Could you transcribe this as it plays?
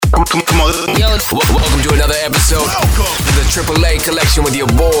Come on. Yo, welcome to another episode of the Triple A Collection with your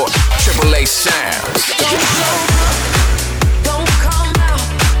boy, Triple A Sounds.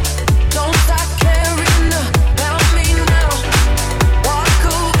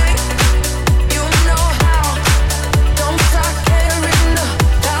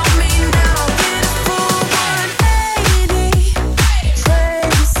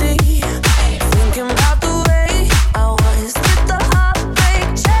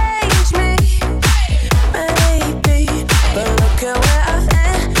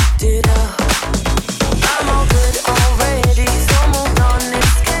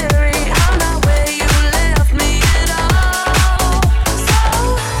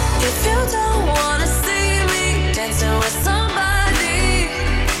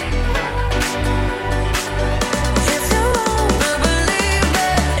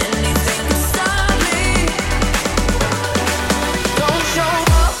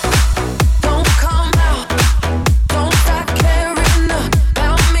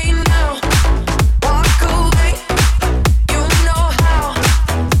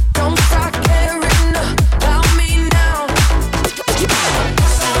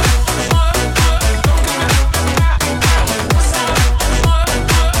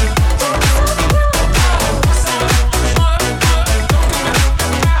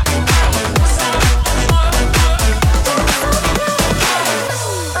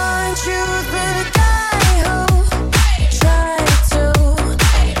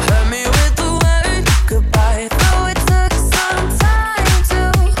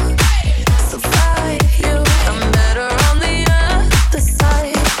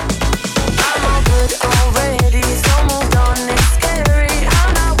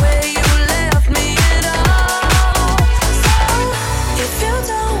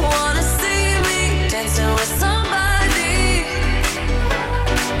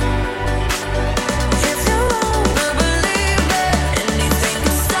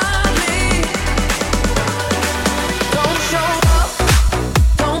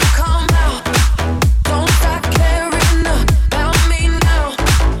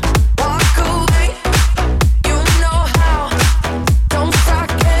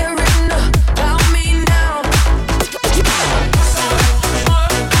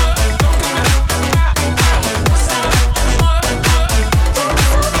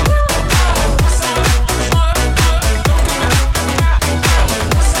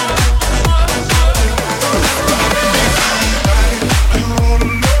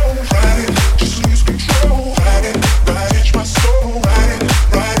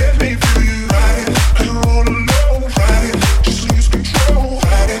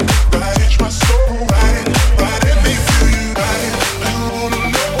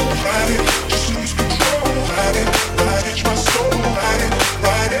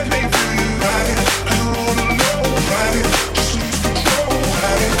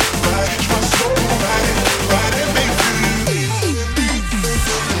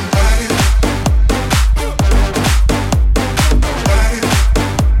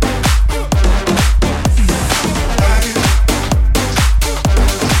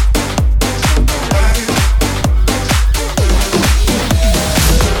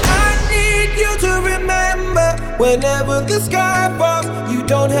 Whenever the sky falls, you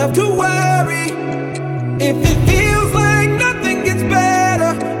don't have to worry. If it feels like nothing gets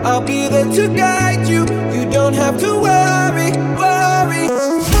better, I'll be there to guide you. You don't have to worry, worry.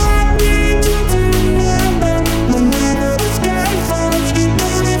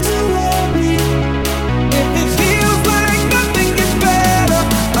 If it feels like nothing gets better,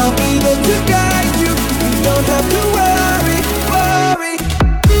 I'll be there to guide you. You don't have to worry, worry.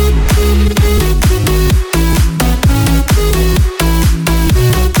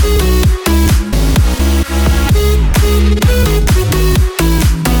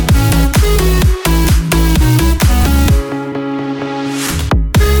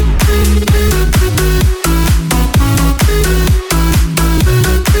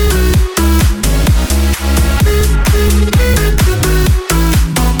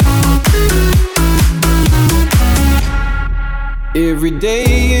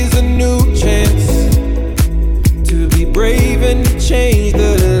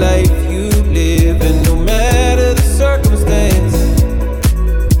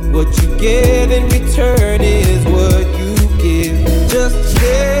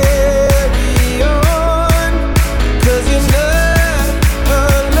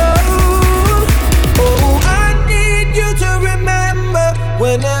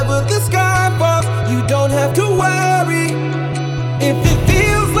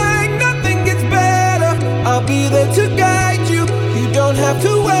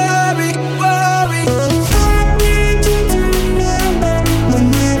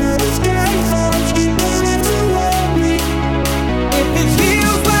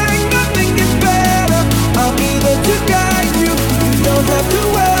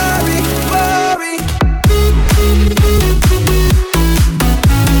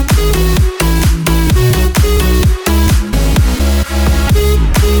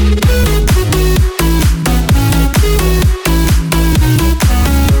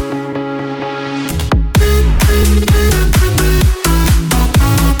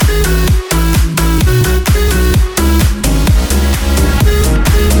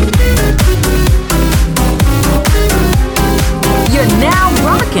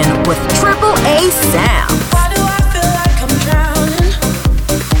 rocking with Triple A Sound. Why do I feel like I'm drowning?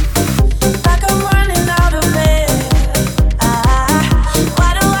 Like I'm running out of air. Why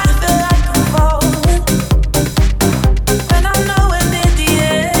do I feel like I'm falling? When I'm nowhere near the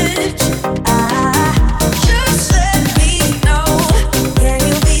edge. Just let me know. Can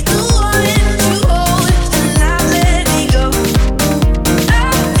you be the one to hold and not let me go? I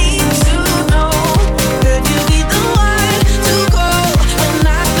need to know. Could you be the one to go when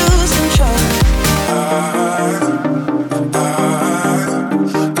I lose control?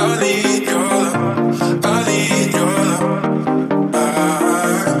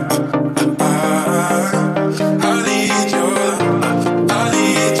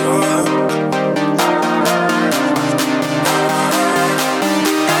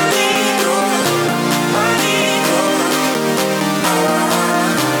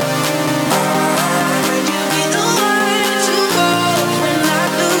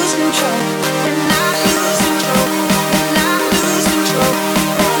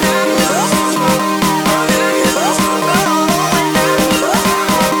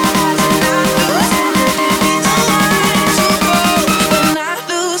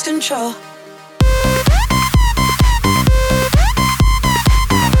 Control.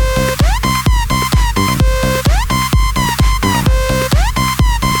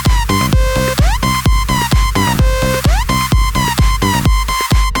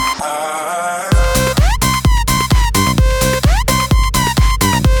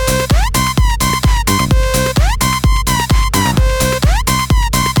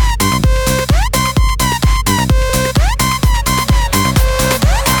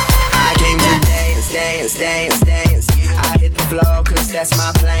 Dance. I hit the floor cause that's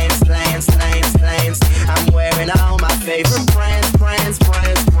my plans. I'm wearing all my favorite brands.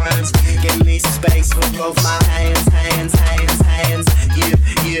 Give me some space for both my hands.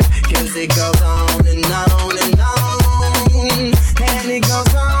 Yeah, cause it goes on and on and on. And it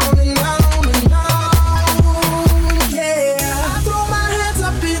goes on and on and on. Yeah, I throw my hands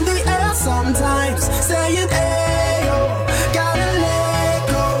up in the air sometimes, saying, ayo, gotta let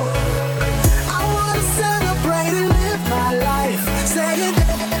go. I wanna celebrate and live my life, saying,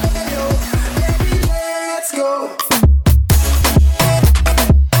 ayo, baby, let's go.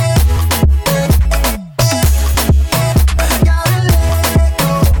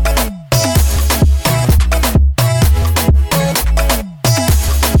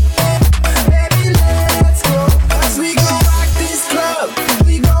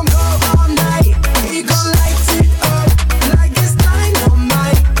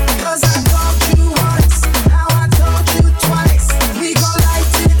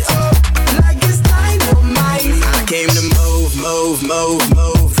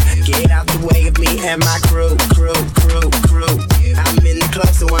 Move. Get out the way of me and my crew. I'm in the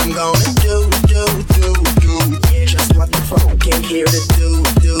club, so I'm gonna do. Yeah, just what the phone came here to do.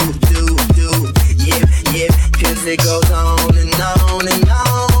 Yeah, cause it goes on and on and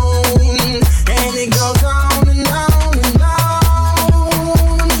on. And it goes on and on and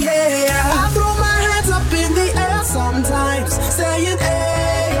on. Yeah, I throw my hands up in the air sometimes, saying,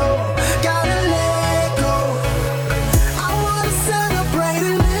 ayo, gotta let go. I wanna celebrate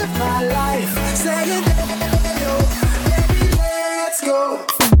and live my life, saying, ayo, baby, let's go.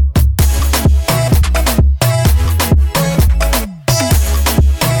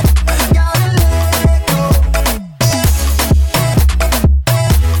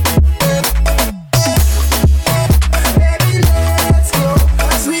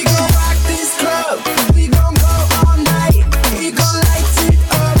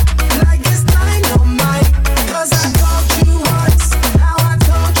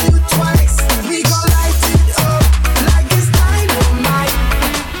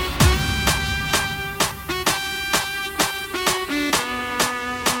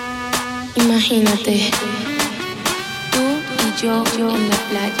 Imagínate, tú y yo en la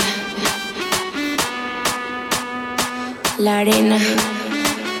playa, la arena,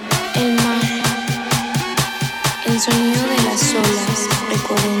 el mar, el sonido de las olas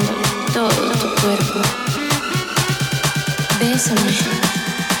recorriendo todo tu cuerpo. Bésame,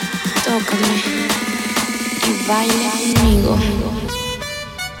 tócame y baila conmigo.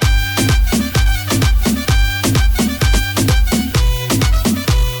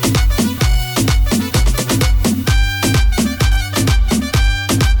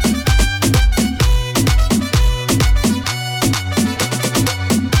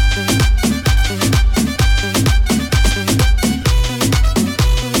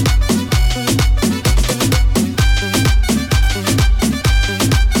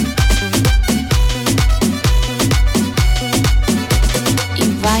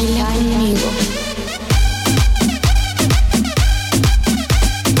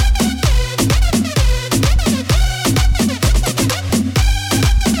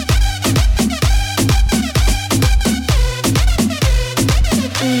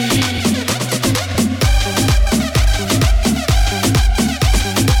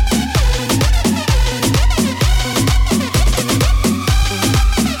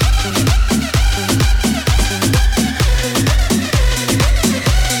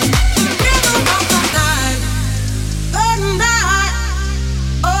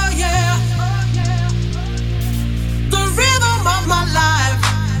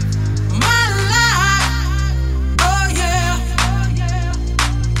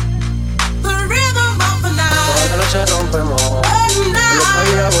 rompemos. Al otro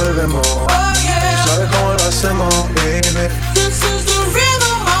día volvemos. Tú sabes cómo lo hacemos, baby. This is the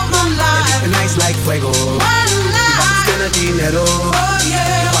rhythm of the night. The night's like fuego. Tiene dinero.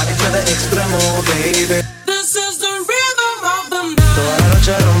 Party to the extremo, baby. This is the rhythm of the night. Toda la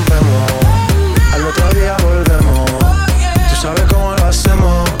noche rompemos. Al otro día volvemos. Tú sabes cómo lo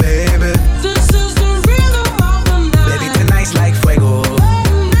hacemos, baby. This is the rhythm of the night. Baby, tonight's like fuego.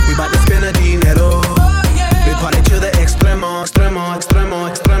 We bout to spend the dinero. We party to the extremo, extremo, extremo,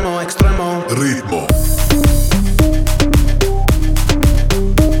 extremo, extremo. Ritmo.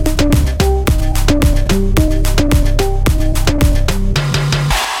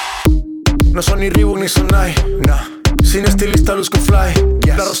 No son ni Reebok ni Sonai, nah. Sin estilista luzco fly,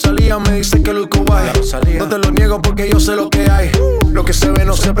 yes. La Rosalía me dice que luzco guay. No te lo niego porque yo sé lo que hay. Lo que se ve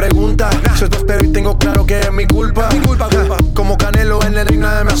no se pregunta. Soy tu espero y tengo claro que es mi culpa. Como Canelo en el ring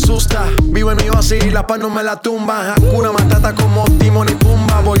nadie me asusta. Vivo en mi oasis y la paz no me la tumba. Hakuna Matata como Timon y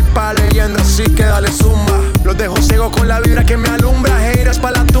Pumba. Voy pa' leyenda así que dale zumba. Los dejo ciego con la vibra que me alumbra. Haters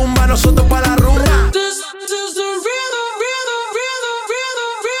pa' la tumba, nosotros pa' la rumba. This is the rhythm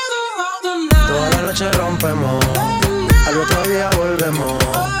of the night. Toda la noche rompemos. Al otro día volvemos.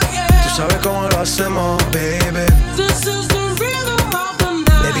 Tú sabes cómo lo hacemos, baby. This is the rhythm of the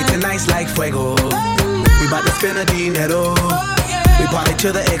night. Baby, tonight's like fuego. We bout to spend the dinero. We party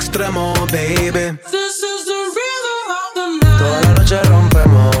to the extremo, baby. This is the rhythm of the night. Toda la noche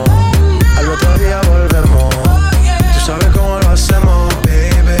rompemos. Al otro día volvemos. Tú sabes cómo lo hacemos,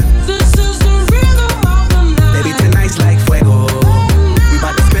 baby. This is the rhythm of the night. Baby, tonight's like fuego. We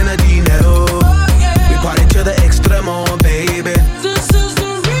bout to spend the dinero. We party to the extremo, baby. This is the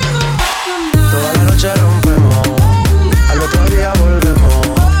rhythm of the night. Toda la noche rompemos. Al otro día volvemos.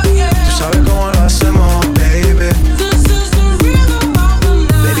 Tú sabes cómo lo hacemos, baby. This is the rhythm of the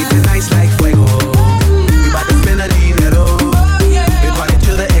night. Baby, tonight's like fuego. We bout to spend the dinero. We party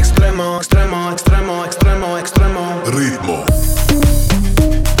to the extremo, extremo, extremo, extremo, extremo. Ritmo.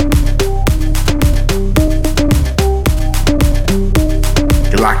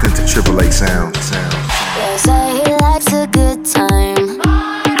 You're locked into Triple A sound. They say he likes a good time.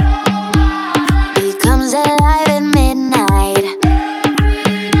 He comes alive at midnight.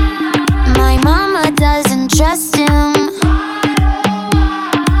 My mama doesn't trust him.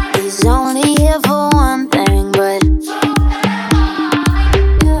 He's only here for one thing, but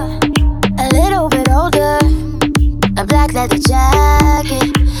a little bit older. A black leather jacket,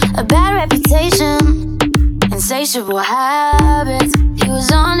 a bad reputation, insatiable habits. He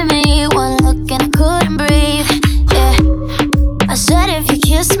was on to me, one look and I couldn't breathe. Yeah, I said if you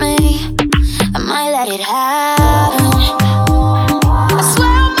kiss me, I might let it happen. I swear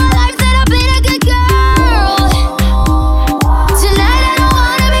on my life that I've been a good girl. Tonight I don't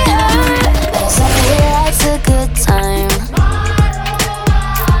wanna be hurt. They say he likes a good time.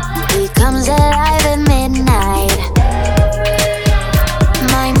 He comes alive at midnight.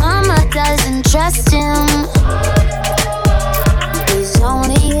 My mama doesn't trust him. He's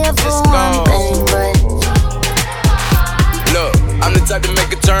only here for one thing, but Look, I'm the type to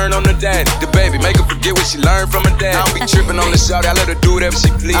make a turn on the daddy. The baby, make her forget what she learned from her dad. I don't be tripping on the shawty, I let her do whatever she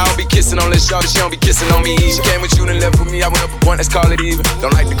please. I don't be kissing on this shawty, she don't be kissing on me either. She came with you and left with me, I went up a point, let's call it even.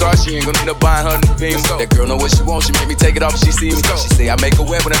 Don't like the car, she ain't gonna end up buying her new beam. That girl know what she wants, she make me take it off if she see me. She say I make her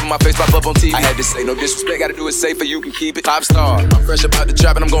wet whenever my face pop up on TV. I had to say no disrespect, gotta do it safer, you can keep it. Pop star, I'm fresh up out the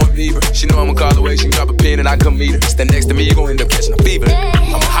trap and I'm going fever. She know I'ma call away, she can drop a pin and I come meet her. Stand next to me, you gon' end up catching a fever.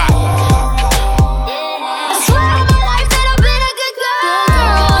 I'm hot. I swear on my life that I've been a good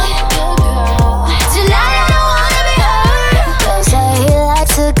girl. Tonight I don't wanna be hurt. They say he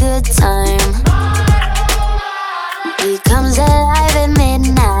likes a good time. He comes alive at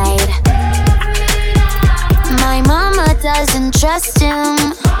midnight. My mama doesn't trust him.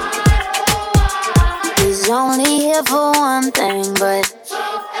 He's only here for one thing, but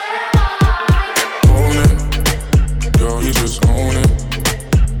Own it, girl, you just own it.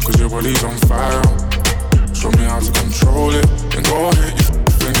 'Cause your body's on fire. Show me how to control it. And go ahead,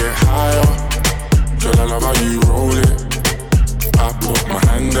 you and get higher. Girl, I love how you roll it. I put my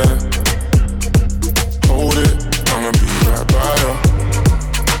hand there. Hold it, I'ma be right by you.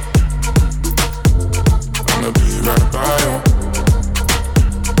 I'ma be right by you.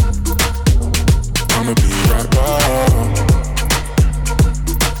 I'ma be right by you.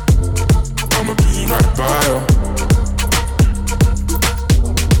 I'ma be right by you.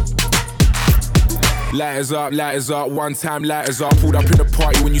 Lighters up, one time lighters up. Pulled up in the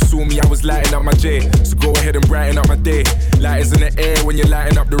party when you saw me, I was lighting up my J. So go ahead and brighten up my day. Lighters in the air when you're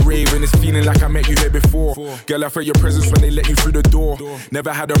lighting up the rave. And it's feeling like I met you here before. Girl, I felt your presence when they let you through the door.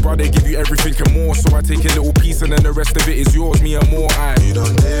 Never had a brother give you everything and more. So I take a little piece and then the rest of it is yours, me and more. You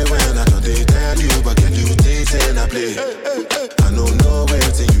don't dare when I don't dare tell you, but can you taste and I play? I know no way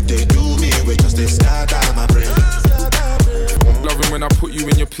till you they do me with just this scat out my brain. Loving when I put you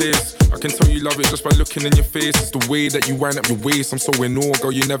in your place. I can tell you love it just by looking in your face. It's the way that you wind up your waist. I'm so in awe,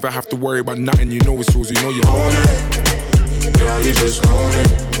 girl, you never have to worry about nothing. You know it's yours, you know you own it. Girl, you just own it.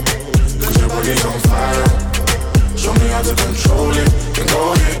 Cause your body's on fire. Show me how to control it. And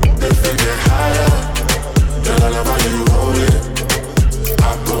go ahead, lift and get higher. Girl, I love how you hold it.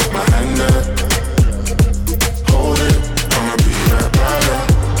 I put my hand there. Hold it, I'ma be right by you.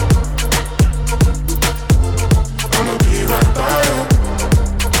 I'ma be right by you.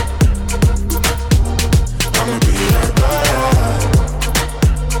 I'ma be right by you.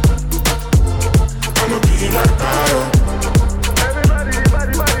 I'ma be right by you.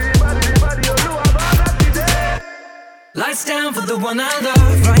 Lights down for the one I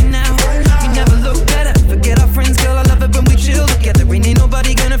love right now. You never look better. Forget our friends, girl. I love it when we chill together. Ain't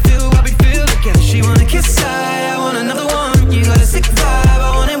nobody gonna feel what we feel together. She wanna kiss I want another one. You got a sick vibe,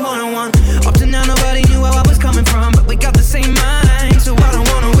 I want it one-on-one. Up to now, nobody knew where I was coming from, but we got the same mind, so I don't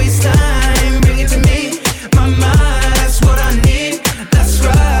wanna waste time. Bring it to me, my mind. That's what I need. That's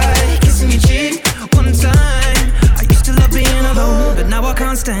right. Kissing your cheek one time. I used to love being alone, but now I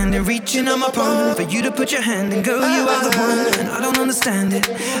can't stand it. Reaching on my palm for you to put your hand in, girl, you are the one. And I don't understand it,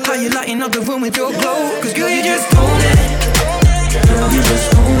 how you lighting up the room with your glow. Cause girl, you just own it. Girl, you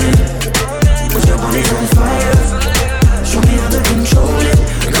just own it. Cause your body's on fire. Show me how to control it.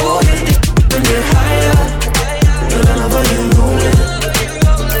 Go ahead and get higher. Girl, I love how you roll it.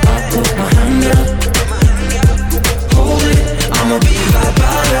 I put my hand up. Hold it, I'ma be right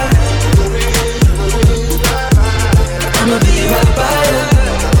by you. I'ma be right by you.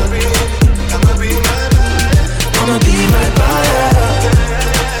 I'ma be right by you.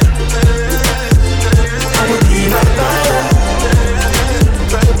 I'ma be right by you.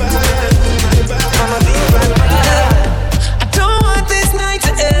 I'ma be right by you. I don't want this night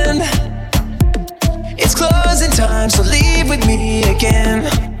to end. It's closing time, so leave with me again.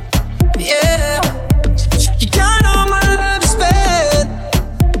 Yeah, you got all my love to spend.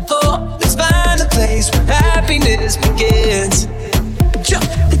 Oh, let's find a place where happiness begins.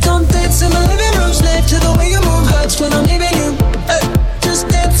 Don't dance in the living room, slave to the way you move. Hurts when I'm leaving you. Just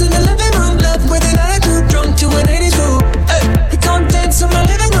dance in the living room, love with an attitude, drunk to an 80s groove. Don't dance in my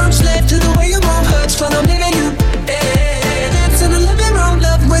living room, slave to the way you move. Hurts when I'm leaving you. Dance in the living room,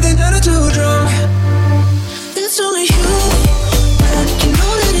 love with an attitude, drunk. It's only you, and you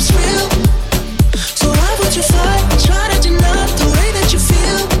know that it's real. So why would you fight? Try to deny the way that you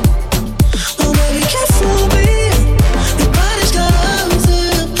feel. Oh baby, can't fool me. Your body's got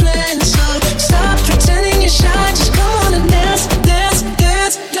other plans, so stop pretending you're shy. Just come on and dance, dance,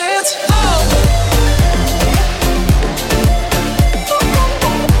 dance, dance. Oh.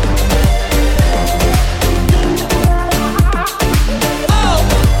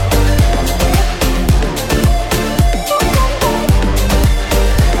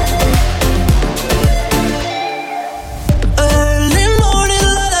 Early morning,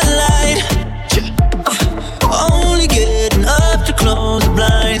 light. Only getting up to close the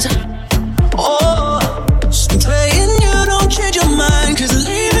blinds. Oh, just praying you don't change your mind, cause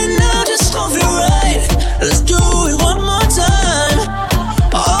leaving now just don't feel right. Let's do it one more time.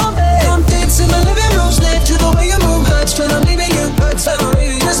 Oh, babe, I'm dancing in the living room, slave to the way you move. Hurts when I'm leaving you.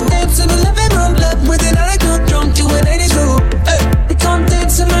 Just dance in the living room, love with an attitude, drunk to an 80s groove. Don't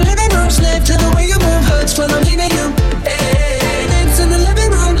dance in my living room, slave to the way you move. Hurts when I'm leaving you. Dance in the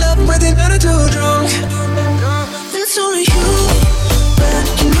living room, love with an attitude, drunk. It's only you, but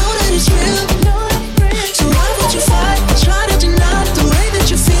you know that it's real. So why would you fight? Try to deny the way that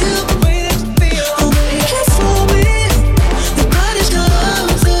you feel. Oh, baby, you can't fool me. Your body's got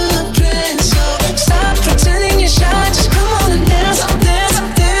other plans, so stop pretending you're shy. Just come on and dance, dance,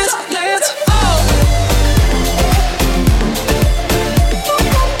 dance, dance. Oh.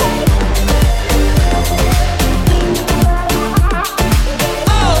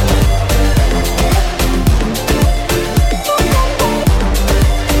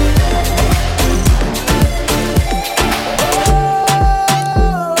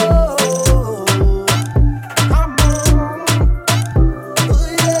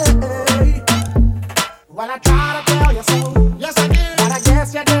 Well, I tried to tell you so, yes I did, but I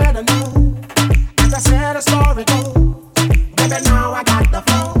guess you didn't know. As I said, the story goes, baby, now I got the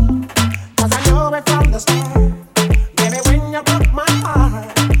flow, cause I know it from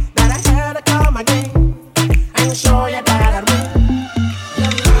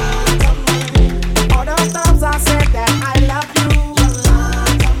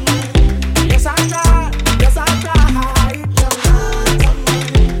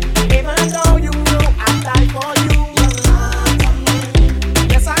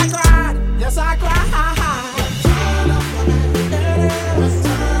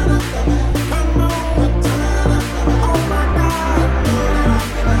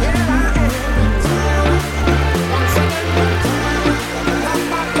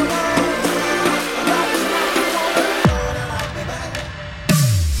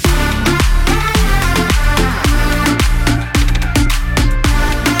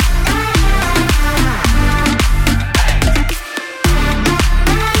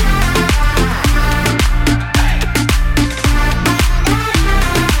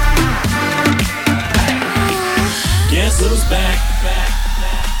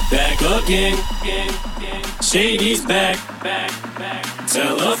again. Shady's back.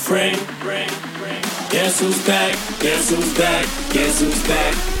 Tell a friend. Guess who's back? Guess who's back? Guess who's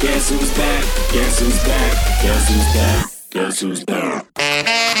back? Guess who's back? Guess who's back? Guess who's back? Guess who's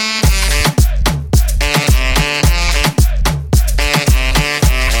back?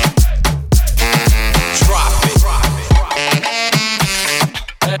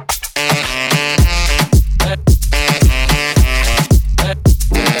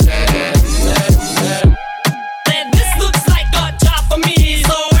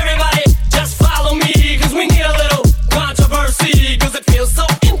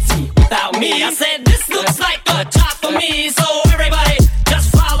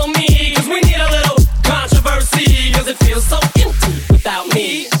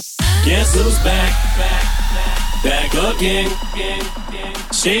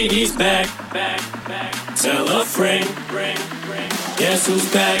 Shady's back. Tell a friend. Guess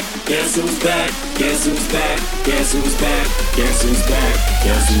who's back? Guess who's back? Guess who's back? Guess who's back? Guess who's back?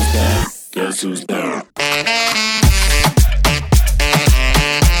 Guess who's back? Guess who's back?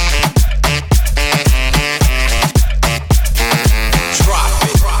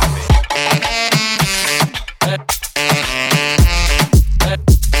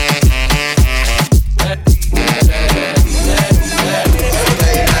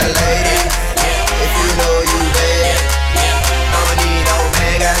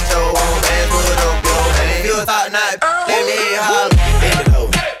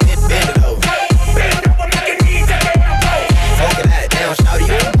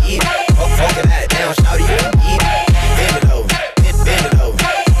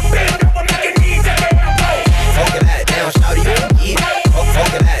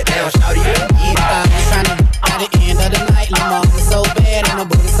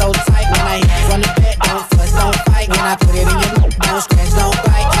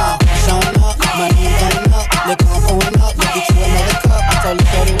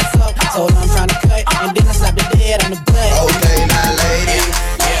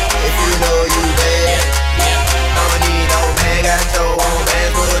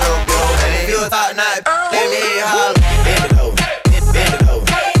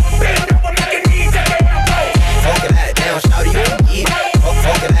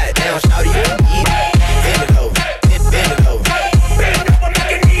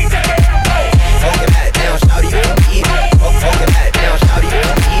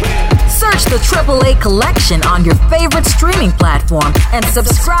 Collection on your favorite streaming platform and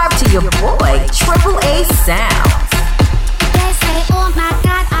subscribe to your boy AAA Sound. They say, oh my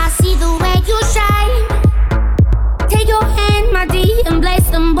God, I see the way you shine. Take your hand, my D, and place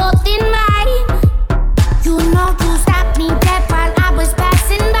them both in mine. You know you stopped me dead while I was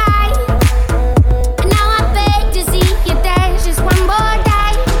passing by. And now I beg to see you dance just one more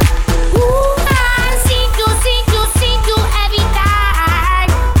time. Ooh, I see you every time.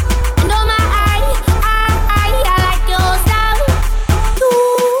 And oh my I like your style.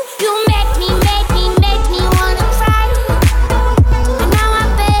 You make me wanna cry. And now I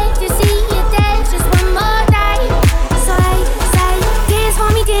beg to see you dance just one more time. So I say,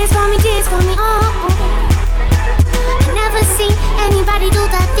 dance for me, oh. I never seen anybody do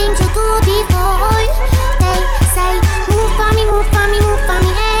the things you do before. They say, move for me,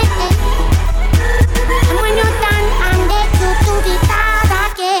 eh. And when you're done, I'm there to do the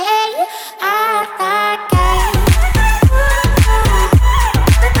again.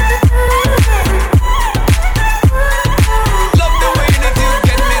 Love the way that you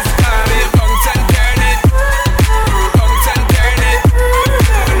get me started. Bounce and turn it. Bounce and turn it.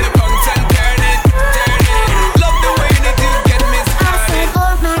 Bounce and turn it. Love the way that you get me I started. said,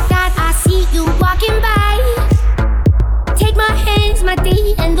 oh my God, I see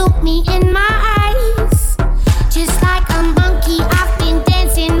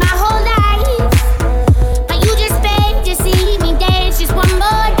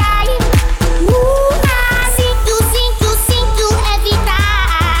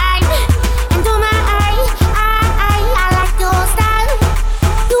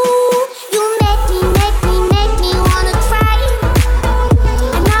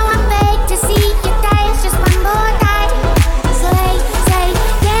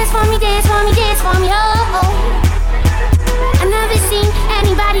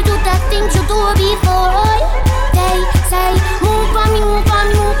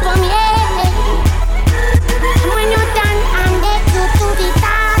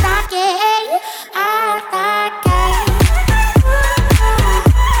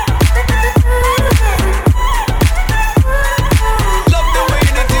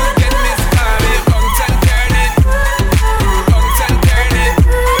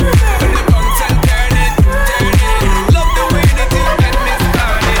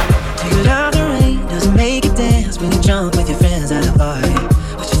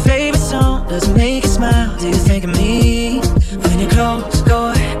Does it make you smile? Do you think of me? When you close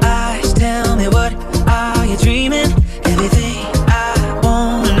your eyes, tell me what are you dreaming? Everything I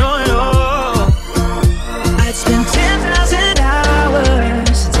wanna know it all. I'd spend 10,000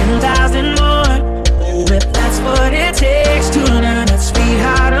 hours, 10,000 more. Oh, if that's what it takes to learn that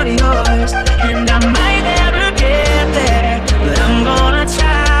sweetheart of yours. And I might never get there, but I'm gonna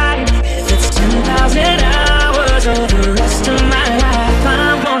try. If it's 10,000 hours or the rest of my life,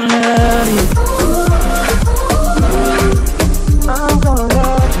 I'm gonna love you. I'm gonna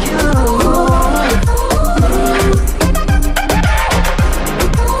love you.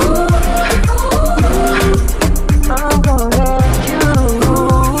 I'm gonna love you.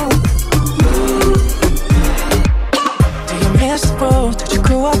 Do you miss the road that you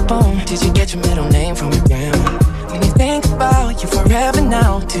grew up on? Did you get your middle name from your grandma? When you think about you forever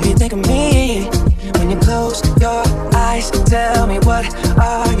now, do you think of me? When you close your eyes, tell me what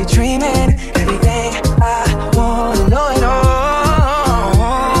are you dreaming? Everything I wanna know it all.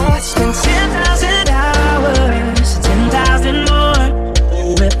 It's been 10,000 hours, 10,000 more.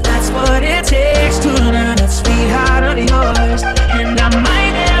 Oh, if that's what it takes to learn that sweetheart of yours. And I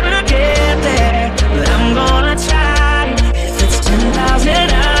might never get there, but I'm gonna try. If it's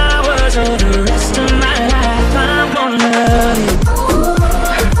 10,000 hours or the rest of my life, I'm gonna love you.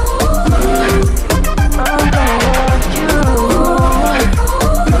 I'm gonna love you.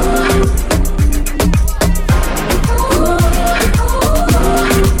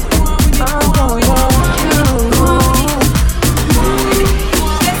 I'm gonna love you.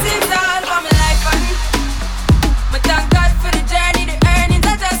 Blessings all for my life and my thank God for the journey, the earnings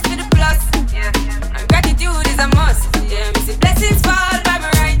are just for the plus. And gratitude is a must. Yeah, me see blessings fall by my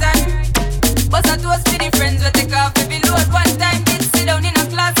right hand. But I toast to the friends we take off every load. One time did sit down in a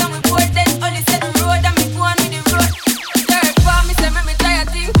class and we board then only said the road and me go on with the road. Third form, me say make me try a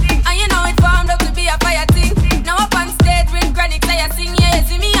thing. And you know it formed up to be a fire thing. Now up on stage with chronic I sing. Yeah, you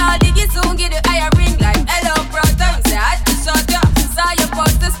see me all diggy soon get the higher ring. Like hello brother, you say I just shot ya. Saw your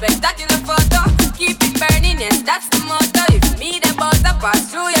poster, spectacular photo. Keep it burning, yes that's the motto. If me the boss I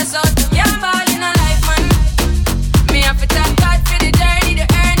pass through your soul. Yeah, I'm all in a life man. Me have to thank God for the journey, the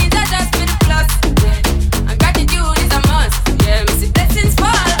earnings are just for the plus. Yeah. And gratitude is a must. Yeah, me see blessings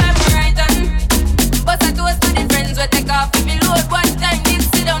fall by my right hand. But I toast to the friends we take off every load. One time did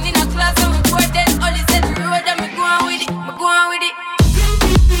sit down in a class and we board then only said the road and me go on with it, me go on with it.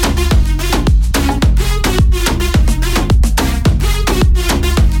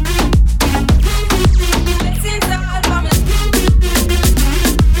 Blessings all for me.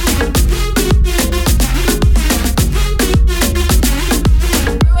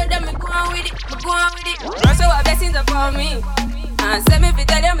 Road and me go on with it, me go on with it. Just so our blessings upon me. And send me if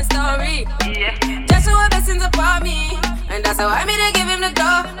tell you my story. Just so our blessings upon me. And that's how I made to give him the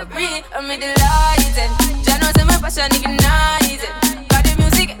glory. I'm me delighted. Jah knows that my passion ignited. Got the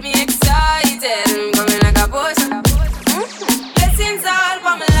music get me excited. I'm coming like a boss. Blessings all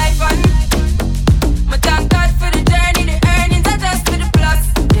for my life and my thank God for the journey, the earnings are just for the plus.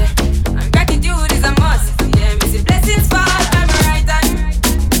 Yeah. And gratitude is a must. Yeah, me see blessings fall by my right hand.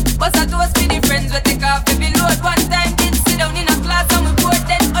 But I toast to the friends we take off every load. One time did sit down in a class and we board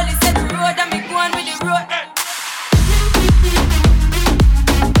then only said the road and me go on with the road.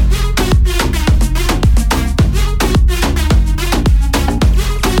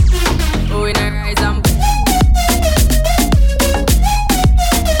 Oh, in a rise and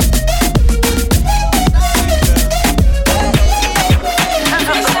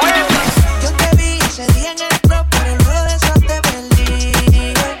Yo te vi ese día en el club, pero luego de eso te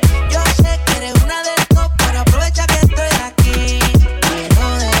perdí. Yo sé que eres una del top, pero aprovecha que estoy aquí.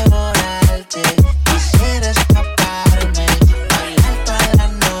 Quiero devorarte, quisiera escaparme, bailar toda la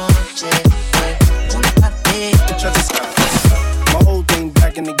noche, junto a ti. Check this out. My old thing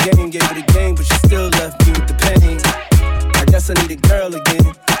back in the game gave her the game, but she still left me with the pain. I guess I need a girl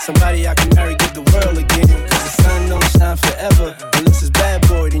again, somebody I can marry, give the world again. Cause the sun don't shine forever, unless it's bad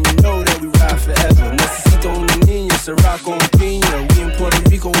boy, then you know that we ride forever. Necesito una niña, se rock on piña. We in Puerto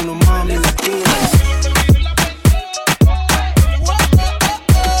Rico, una mami latina.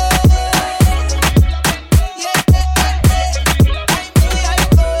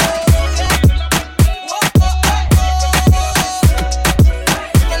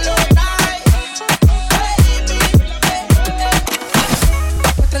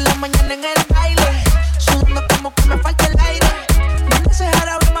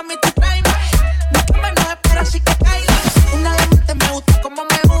 Una diamante me gusta como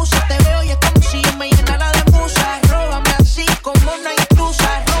me usa, te veo y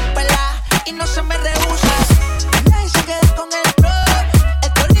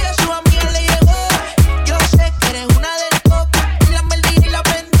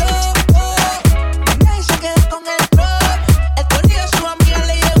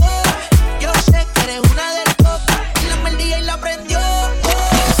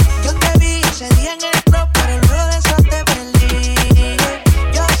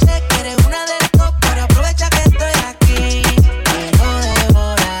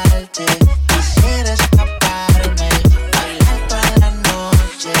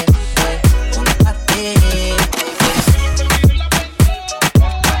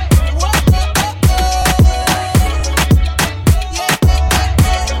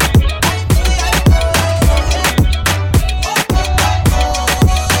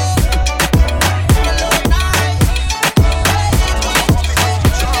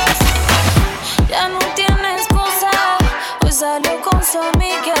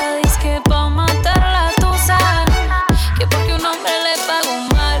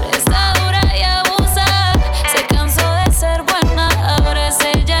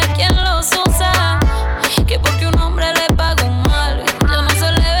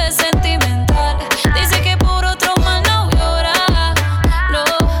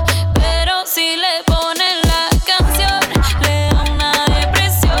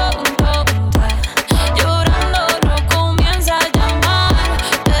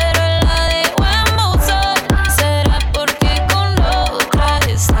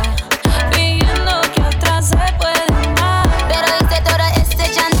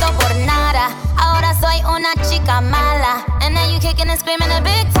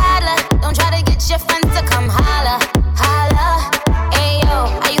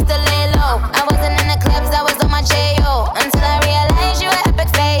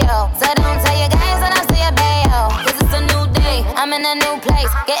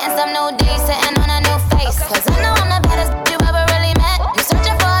Getting some new days, sitting on a new face. Cause I know I'm the baddest you ever really met. You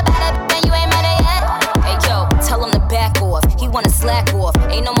searching for a better and you ain't met it yet. Hey yo, tell him to back off. He wanna slack off.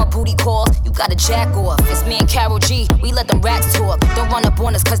 Ain't no more booty calls, you gotta jack off. It's me and Karol G, we let them rats talk. Don't run up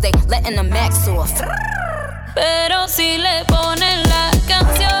on us cause they letting the max off. Pero si le ponen la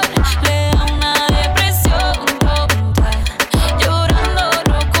canción, le da una depresión tonta. Llorando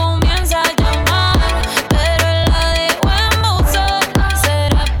no comienza a llamar, pero él la dejó en buzón.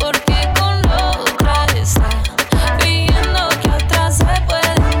 ¿Será porque con otra está viendo que atrás se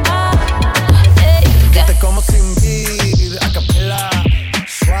puede dar? Yo te como sin vid, a capela,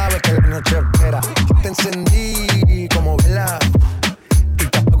 suave que la noche espera. Yo te encendí como vela y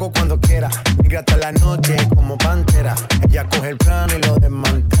te apago cuando quiera. Migra hasta la noche como pantera. Ella coge el plano y lo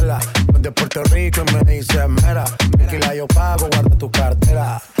desmantela. Los de Puerto Rico y me dice mera. Tranquila, yo pago, guarda tu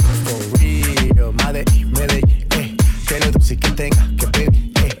cartera. For real, Medellín, que lo dulce que tenga que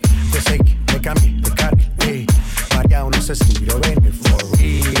pedir, te seguí, me cambié de carril, María, no sé si lo ven. For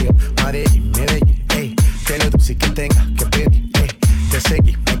real, Medellín, que lo dulce que tenga que pedir, te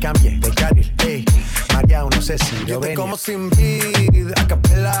seguí, me cambié de carril, María, no sé si lo ven. Yo te como sin vid, a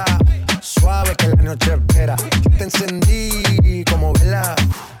capela, suave que la noche espera. Yo te encendí como vela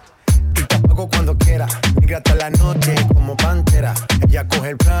y te apago cuando quiera. Migra hasta la noche como pantera. Ella coge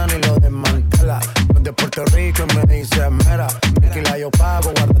el plano y lo desmantela. Los de Puerto Rico y me dice mera. Tranquila, yo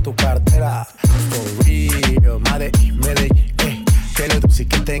pago, guarda tu cartera. For real, Medellín, que lo dulce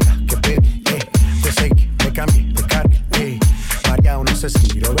que tenga que pedir, te seguí, me cambié de carril, María, no sé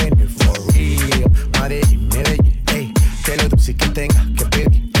si lo ven. For real, Medellín, que lo dulce que tenga que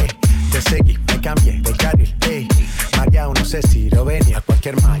pedir, te seguí, me cambié de carril, María, no sé si lo ven. Y a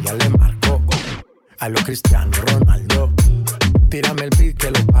cualquier malla le marco, a lo Cristiano Ronaldo. Tírame el beat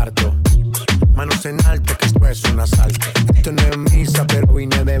que lo parto. Manos en alto, que esto es un asalto. Esto no es misa, pero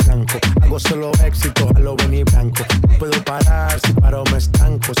vine de blanco. Hago solo éxito, a lo venir blanco. No puedo parar, si paro me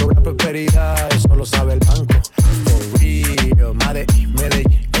estanco. Sobre la prosperidad, eso lo sabe el banco. For real,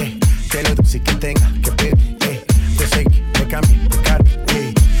 Medellín, que lo dulce que tenga que pedir, te seguí, me cambié de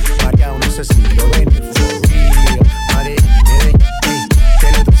carril, María, no sé si lo ven. For real, Medellín,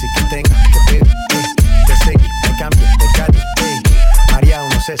 que lo dulce que tenga que pedir, te seguí, me cambié de carril, María,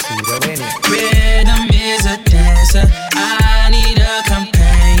 no sé si lo ven. Rhythm is a dancer, I need a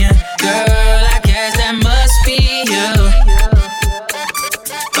companion. Girl, I guess that must be you.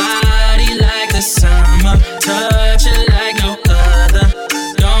 Body like the summer, touch it like no other.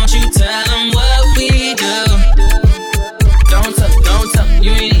 Don't you tell them what we do. Don't tell them,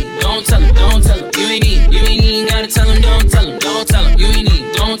 you ain't need. Don't tell them, you ain't need. You ain't even gotta tell them, don't tell them, you ain't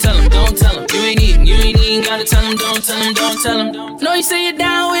need. Don't tell them, you ain't even gotta tell them, don't tell them. Know you say you're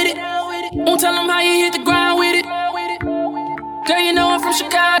down with it. Won't tell them how you hit the ground with it. Girl, you know I'm from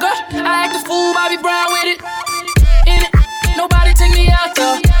Chicago. I act a fool, Bobby Brown with it. In it, nobody take me out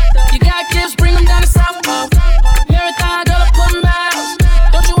though. You got gifts, bring them down to South Pole. Marathon, girl, put them out.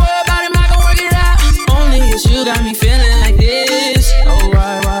 Don't you worry about him, I can work it out. Only it's you got me feeling like this. Oh,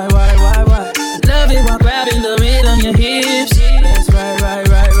 why? Love it while grabbing the rhythm, your hips. That's right.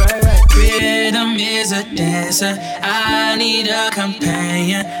 Rhythm is a dancer, I need a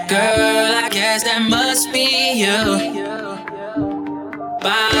companion. Girl, I guess that must be you.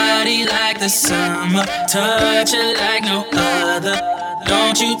 Body like the summer, touch it like no other.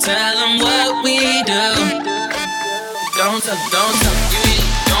 Don't you tell them what we do. Don't tell them, you ain't need.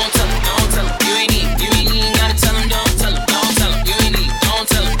 Don't tell them, you ain't need. You ain't even gotta tell them, don't tell them, you ain't need. Don't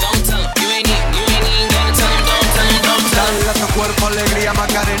tell them, you ain't need. You ain't even gotta tell them, don't tell them. Dale a tu cuerpo alegría,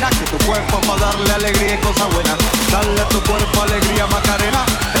 Macarena, que tu cuerpo pa' darle alegría y cosas buenas. Dale a tu cuerpo alegría, Macarena.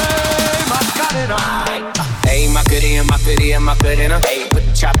 Hey, Macarena. Hey, Macarena. Hey, put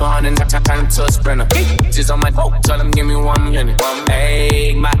the chopper on and turn to a sprinter. Just on my phone, tell them give me 1 minute.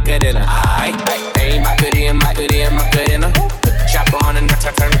 Hey, Macarena. Hey, Macarena. Put the chopper on and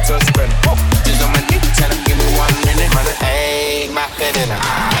turn to a sprinter. Just on my dick, tell them give me 1 minute. Hey, Macarena.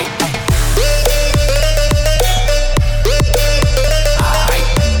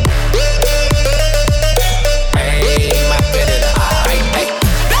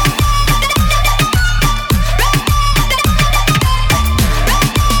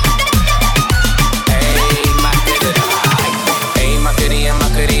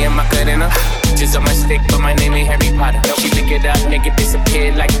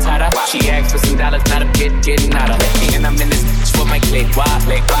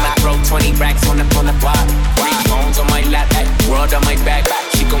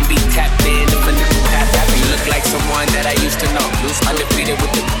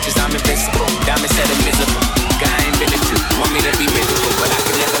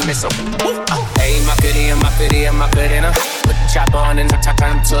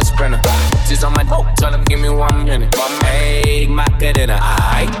 turn him to a sprinter. Just on my dope, tell him give me 1 minute. Hey, Macarena,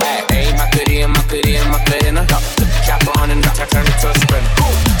 aight. Hey, Macarena, Macarena. Chopper on and turn him to a sprinter.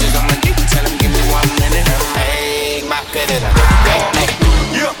 Just on my dope, tell him give me 1 minute. Hey, Macarena, hey.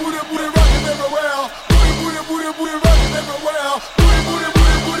 Yeah, booty, booty, rockin' everywhere. Booty, booty, booty, booty, rockin' everywhere. Booty, booty,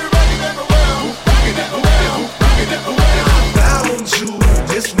 booty, booty, rockin' everywhere. Rockin' everywhere, rockin' everywhere. I found you,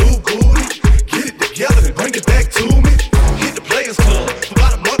 this new booty. Get it together and bring it back to me. Hit the Players Club for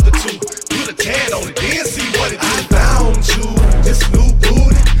about a month or two. Put a tan on it, then see what it do. I found you, this new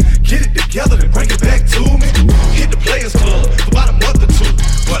booty. Get it together and bring it back to me. Hit the Players Club for about a month or two.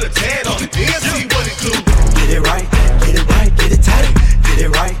 Put a tan on it, then see what it do. Get it right, get it right, get it tight. Get it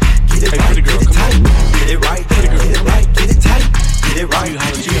right, get it right, get it tight. Get it right, get it right, get it tight. Get it right,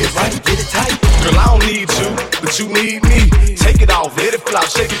 get it right, get it tight. Girl, I don't need you, but you need me. Take it off, let it flop,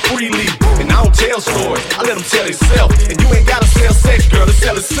 shake it freely. And I don't tell stories, I let them tell itself. And you ain't gotta sell sex, girl, to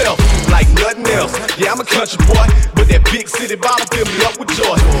sell itself. Like nothing else. Yeah, I'm a country boy, but that big city bottle fill me up with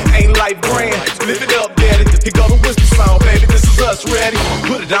joy. Ain't life grand, live it up, daddy. Here go the whisper song, baby, this is us, ready.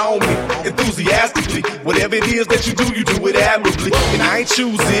 Put it on me, enthusiastically. Whatever it is that you do it admirably. And I ain't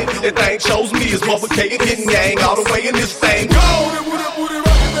choose it, that thing chose me. It's Bubba K and Hidden Gang all the way in this thing. Go! Booty, booty,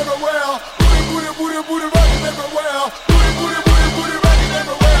 rockin' everywhere. Booty, booty, booty, booty, rockin' everywhere. Booty, booty, booty, booty, rockin'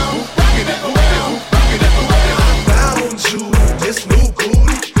 everywhere. Rockin' everywhere, rockin' everywhere. I found you, this new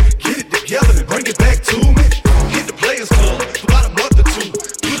booty. Get it together and bring it back to me. Hit the Players Club for about a month or two.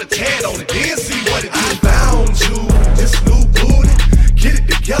 Put a tan on it, then see what it do. I found you, this new booty. Get it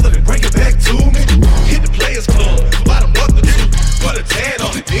together and bring it back to me. Hit the Players Club for about a month or two. Put a tan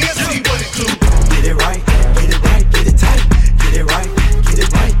on it, then see what it do. Get it right, get it right, get it tight. Get it right, get it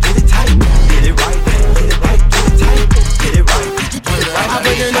right, get it tight. Get it right, get it right, get it tight. Get it right, get it right. I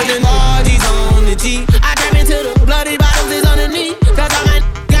put the nothing bodies on the G. I came into the bloody bottles is underneath. Cause I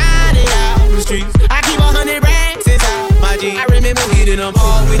got it out the streets. I keep 100 racks inside my jeans. I remember hitting them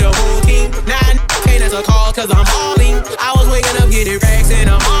all with the whole team. Now I can't answer calls cause I'm hauling. I was waking up getting racks in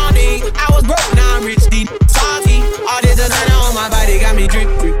the morning. I was broke, now I'm rich, deep, salty. All this designer on my body got me drip,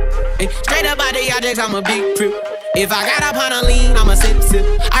 drip. Straight up out the objects, I'm a big trip. If I got up on a lean, I'm a sip.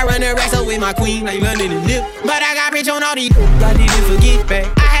 I run the racks up with my queen, like London and Nip. But I got rich on all these, I didn't forget back.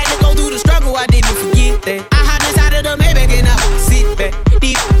 I had to go through the struggle, I didn't forget that. I hopped inside of the Maybach and I sit back.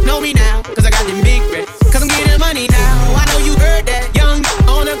 Deep, know me now, cause I got them big racks. Cause I'm getting money now, I know you heard that. Young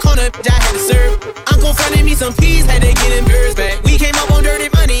on the corner, I had to serve. Uncle fronted me some peas, had to get them birds back. We came up on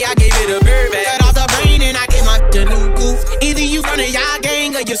dirty money, I gave it a bird back. Cut off the brain and I gave my a new goof. Either you run a y'all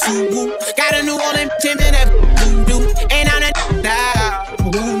gang or you Subaru. Got a new Orleans pimpin' that voodoo. And I'm that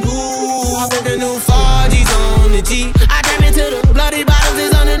I put the new 4G's on the G. I came into the bloody bottles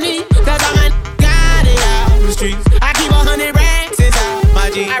is underneath. Cause I got it out the streets. I keep 100 racks inside my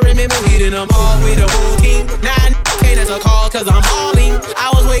jeans. I remember hitting them all with the whole team. Now I can't answer calls cause I'm hauling. I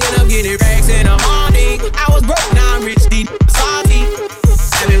was waking up getting racks in the morning. I was broke, now I'm rich, deep, salty.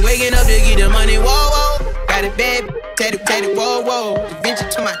 I've been waking up to get the money, whoa, whoa. Got a bad tatted, whoa, whoa. Adventure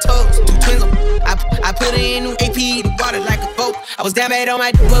to my toes, 2 twins. I put it in new AP, the water like a boat. I was down bad on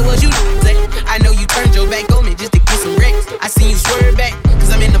my what was you say? I know you turned your back on me just to get some wrecks. I seen you swerve back, cause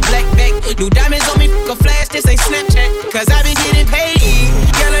I'm in the black bag. New diamonds on me, fuck a flash, this ain't Snapchat. Cause I been getting paid.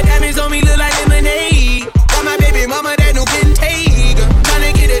 Yellow diamonds on me look like lemonade. Got my baby mama that new Bentayga.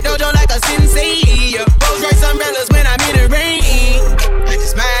 Tryna get a dojo like a sensei. Rolls Royce umbrellas when I'm in the rain. I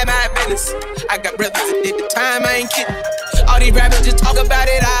just mind my business. I got brothers that did the time, I ain't kidding. All these rappers just talk about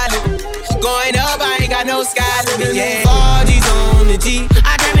it, I live. Going up, I ain't got no sky limit, yeah. 4G's on the G.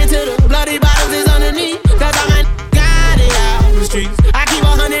 I came into the bloody bottles is underneath. Cause I got it out the streets. I keep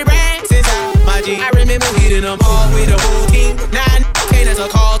 100 racks inside my jeans. I remember hitting them all with the whole team. Now I can't answer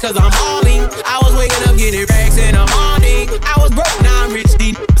calls cause I'm hauling. I was waking up getting racks in the morning. I was broke, now I'm rich,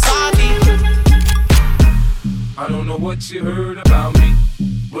 deep, salty. I don't know what you heard about me,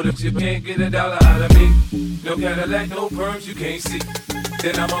 but if you can't get $1 out of me, no Cadillac, no perms, you can't see.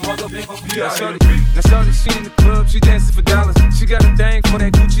 Then I'm a motherfucker VIP. Now shorty, she in the club, she dancing for dollars. She got a thing for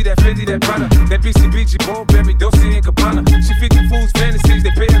that Gucci, that Fendi, that Prada, that BCBG, Burberry, Dolce & Gabbana. She feed the fools fantasies, they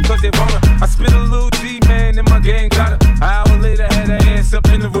pay her cause they want her. I spit a little G, man, and my gang got her. An hour later, had her ass up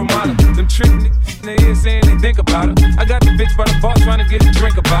in the Ramada. Them trick niggas in their ear saying they think about her. I got the bitch by the bar trying to get a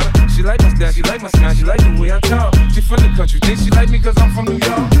drink about her. She like my style, she like my smile, she like the way I talk. She from the country, think she like me cause I'm from New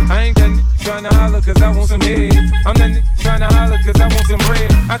York. I ain't that nigga trying to holler cause I want some head. I'm that nigga trying to holler cause I want some bread.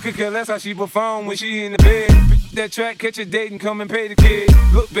 I could care less how she perform when she in the bed. Pick that track, catch a date and come and pay the kid.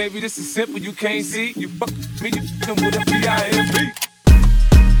 Look baby, this is simple, you can't see. You fuck me, you come with a PIMP.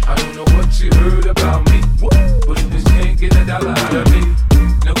 I don't know what you heard about me, but if this can't get a dollar out of me.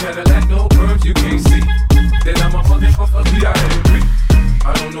 No Cadillac, no perms, you can't see. Then I'm a motherfucker, B.I.M.B.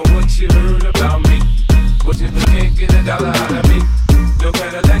 I don't know what you heard about me, but if you can't get a dollar out of me, no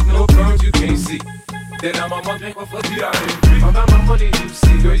Cadillac, no perms, you can't see. Then I'm a motherfucker, B.I.M.B. I'm about my money, you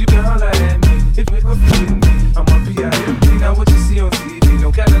see. Girl, you can holler at me if you ever feel me. I'm a B.I.M.B. Now what you see on TV,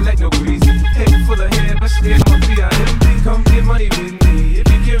 no Cadillac, no greasy. Head full of hair, but still I'm a B.I.M.B. Come get money with me if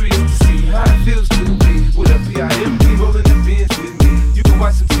you're curious to see how it feels to be with a B.I.M.B. rolling the bins with me. You can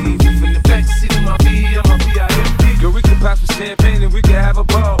watch some TV from the backseat of my B. I'm a B.I.M.B. Girl, we can pop some champagne and we can have a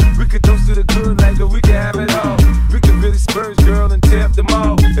ball. We can toast to the good like that, we can have it all. We can really spurge, girl, and tear up the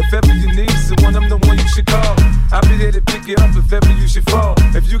mall. If ever you need someone, I'm the one you should call. I'll be there to pick you up if ever you should fall.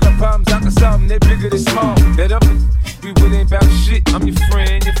 If you got problems, I can solve them, they bigger than small. That up we really ain't about shit. I'm your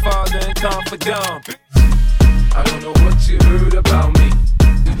friend, your father, and confidant. I don't know what you heard about me.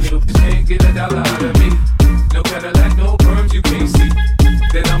 You can't get a dollar out of me. No Cadillac, no perms, you can't see.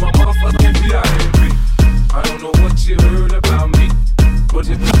 Then I'm a motherfucking B.I.M.B. I don't know what you heard about me, but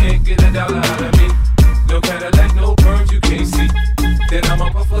if you can't get a dollar out of me, no Cadillac, no perms, you can't see. Then I'm a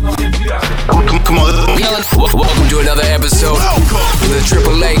motherfucking B.I.M.B. Come on, welcome to another episode of the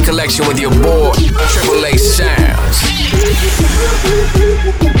Triple A Collection with your boy, Triple A Sounds.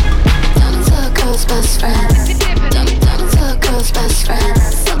 Down to a girl's best friend. Down to a girl's best friend.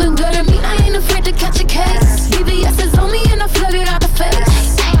 Something good to me, I ain't afraid to catch a case. BBS is on me and I flood it out the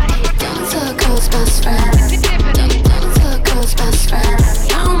face. Down to a girl's best friend. Down to a girl's best friend.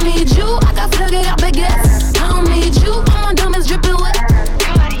 I don't need you, I got flooded out baguettes. I don't need you, all my diamonds dripping wet.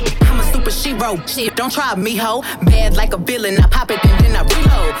 I'm a super shero, shit, don't try me, ho. Bad like a villain, I pop it and then I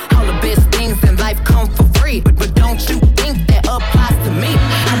reload. All the best things in life come for free, but don't you think that applies to me?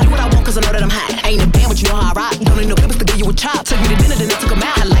 I do what I want cause I know that I'm hot. I ain't a band, but you know how I rock. Don't need no papers to give you a chop. Took me to dinner, then I took 'em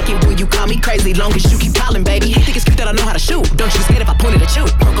out. I like it when you call me crazy, long as you keep calling, baby. Think it's cute that I know how to shoot. Don't you be scared if I pointed at you.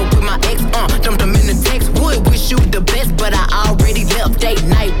 Broke up with my ex, dumped them in the text. Would wish you the best, but I already left date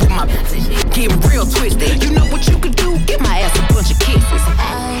night with my getting real twisted. You know what you could do? Give my ass a bunch of kisses.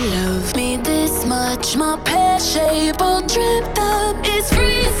 I love me this much. My pear shape all dripped up. It's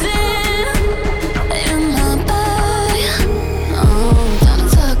freezing in my body. Oh, down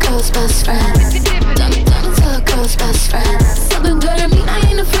to a girl's best friend. Down to a girl's best friend. Something good to me, I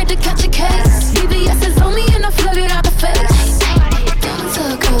ain't afraid to catch a case. BBS is on me and I flood it out the face. Down to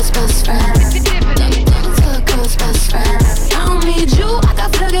a girl's best friend. Down to a girl's best friend. I don't need you, I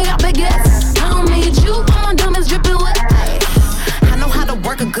got flooded out baguettes. I don't need you, all my diamonds dripping wet. I know how to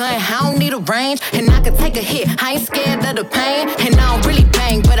work a gun, I don't need a range. And I can take a hit, I ain't scared of the pain. And I don't really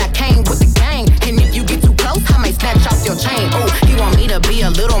bang, but I came with the gang. And if you get too close, I might snatch off your chain. Oh, you want me to be a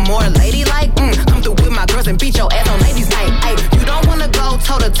little more ladylike? Come through with my girls and beat your ass on ladies' night. Ay, you don't wanna go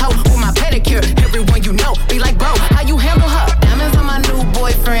toe to toe with my pedicure. Everyone you know be like, bro, how you handle her? Diamonds on my new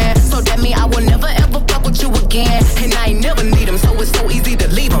boyfriend, so that mean I will never ever fuck with you again. And I ain't never need him, so it's so easy to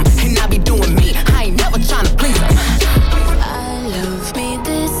leave him. And I be doing me, I ain't never tryna please him. I love me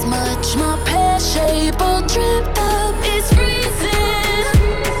this much, my pear shape all dripped up. It's freezing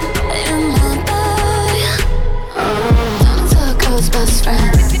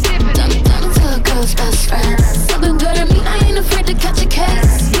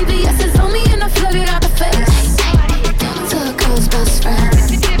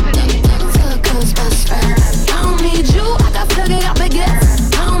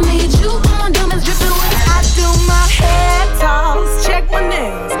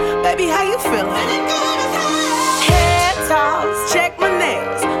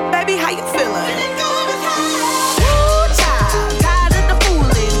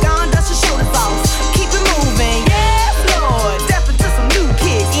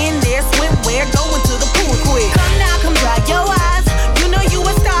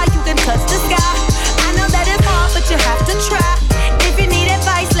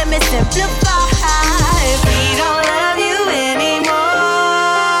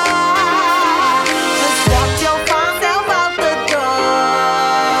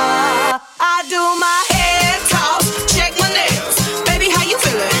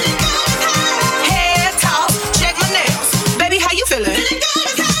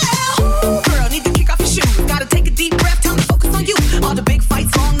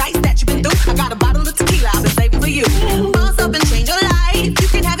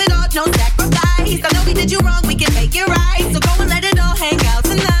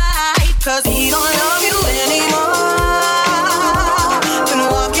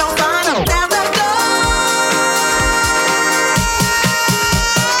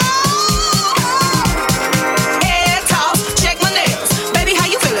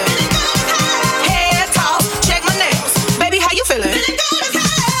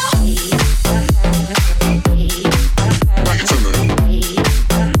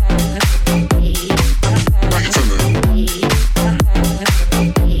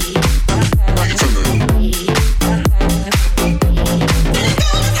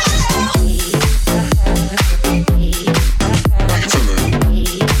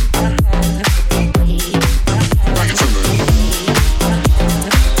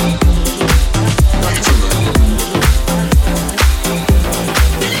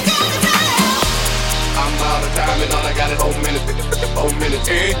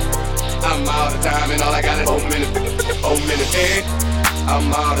eh. I'm out of time and all I got is 4 minutes. 4 minutes, eh.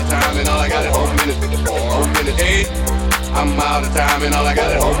 I'm out of time and all I got is 4 minutes. 4 minutes, eh. I'm out of time and all I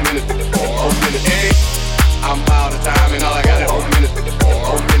got is 4 minutes. 4 minutes, eh. I'm out of time and all I got is 4 minutes.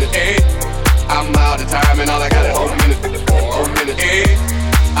 4 minutes, eh. I'm out of time and all I got is 4 minutes. 4 minutes, eh.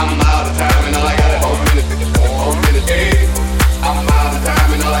 I'm out of time and all I got is 4 minutes. 4 minutes, eh. I'm out of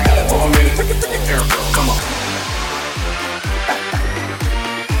time and all I got is 4 minutes. Erica, come on.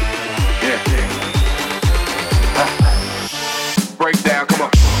 Breakdown, come on.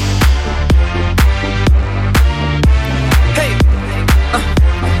 Hey,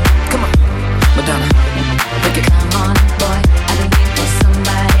 come on, Madonna, make it. Come on, boy, I've been waiting for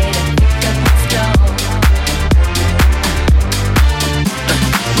somebody to pick up my stove.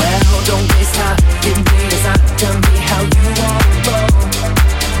 Well, don't waste time, give me a sign, tell me how you wanna roll.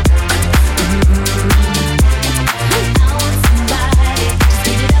 I want somebody to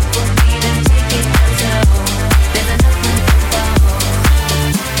speed it up for me, then take it down slow. There's enough room for both.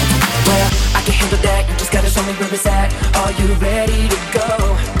 Well, I can handle that, you just gotta show me where it's at. Are you ready to go?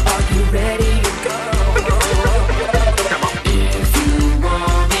 Are you ready to go? If you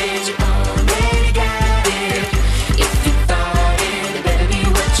want it, you already got it. If you thought it, it better be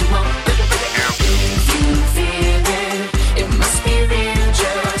what you want. If you feel it, it must be real.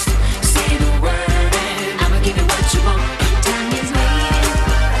 Just say the word and I'ma give you what you want. Time is waiting.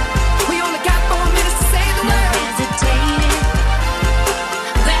 We only got 4 minutes to say the No word. hesitating.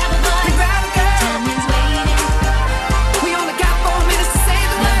 Grab a boy, Grab a girl. time is waiting. We only got 4 minutes to say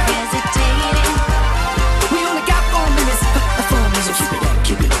the No word. hesitating. We only got 4 minutes. 4 minutes. So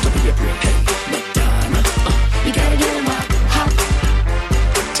keep it up, don't be a brick. Hey, Madonna, You gotta get 'em up, hop.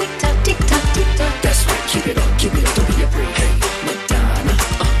 Tick tock, tick tock, tick tock. that's right. Keep it up, don't be a brick. Hey, Madonna,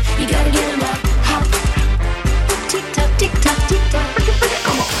 You gotta get 'em up, hop. Tick tock, tick tock, tick tock.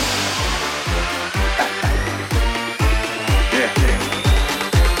 come on.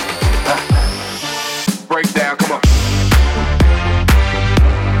 Breakdown, come on.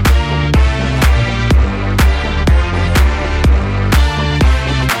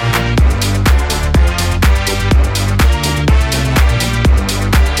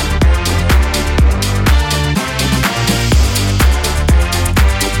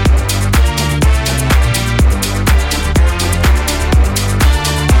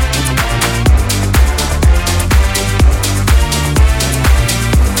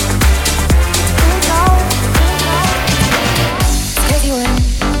 Crazy when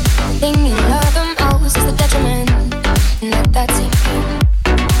the thing you love the most is the detriment. Let that sink in.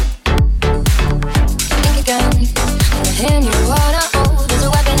 Think again. The hand you wanna hold is a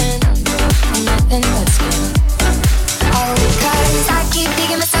weapon and nothing but skin. All because I keep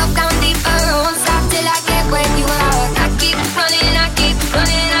digging myself down deeper. Won't stop till I get where you are. I keep running, I keep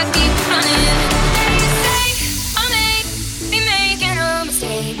running, I keep running. They say I may be making a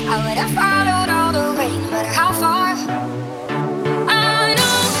mistake. I would have followed all the way, no matter how far. I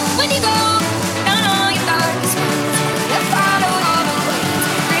know when you go down all your darkest spots, you follow all the way to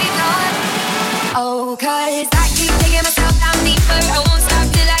the graveyard. Oh, 'cause I keep digging myself down deeper. I won't stop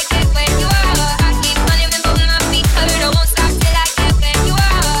till I get where you are. I keep running and both my feet hurt. I won't stop till I get where you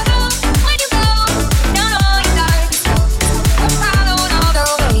are. Oh, when you go down all your darkest spots, you follow all the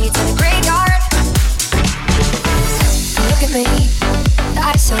way to the graveyard. Look at me, the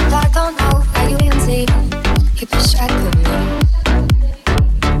eyes so dark, don't know how you even see. Keep distracted with me.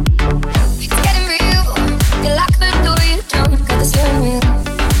 It's getting real. You lock the door, you don't got the steering wheel,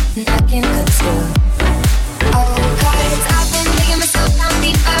 and I can't conceal. Oh, 'cause I've been digging myself down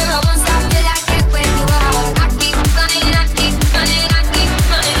deeper. I won't stop till I get where you are. I keep running, I keep running, I keep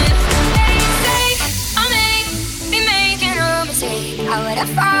running. They say I may be making a mistake. I would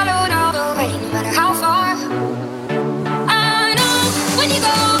have followed all the way, no matter how far. I know when you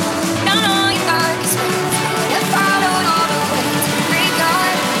go down all your darkest spots, I would have followed all the way to the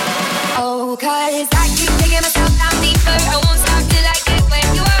graveyard. Oh, 'cause I keep digging myself down deeper. I won't stop till I get where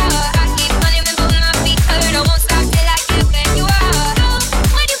you are. I keep running and both my feet hurt. I won't stop till I get where you are. Oh,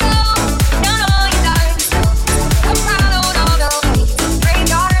 when you go down all your darkest spots, I followed all the way to the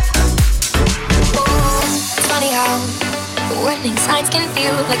graveyard. Oh, it's funny how the warning signs can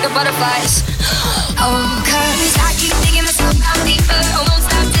feel like the butterflies. Oh, 'cause I keep digging myself down deeper. I won't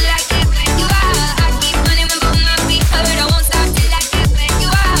stop till I get where you are. I keep running and both my feet hurt. I won't stop till I get where you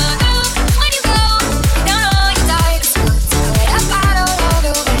are. Oh, when you go down all your darkest spots, I follow all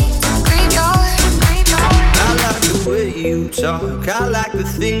the way to the graveyard. I like the way you talk. I like the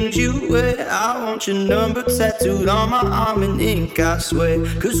things you wear. I want want your number tattooed on my arm in ink, I swear.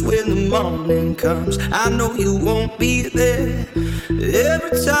 Cause when the morning comes, I know you won't be there.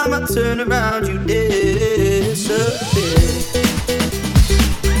 Every time I turn around, you disappear.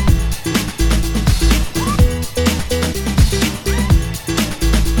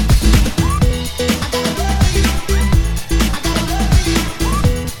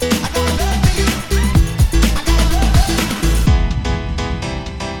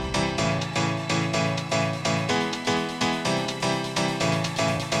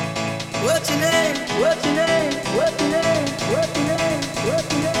 What's your name? What's your name? What's your name? What's your name? What's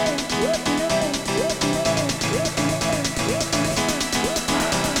your name? What's your name? What's your name?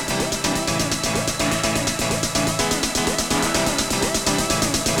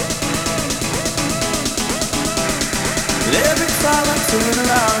 And every time I turn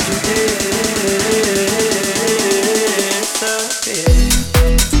around, you disappear.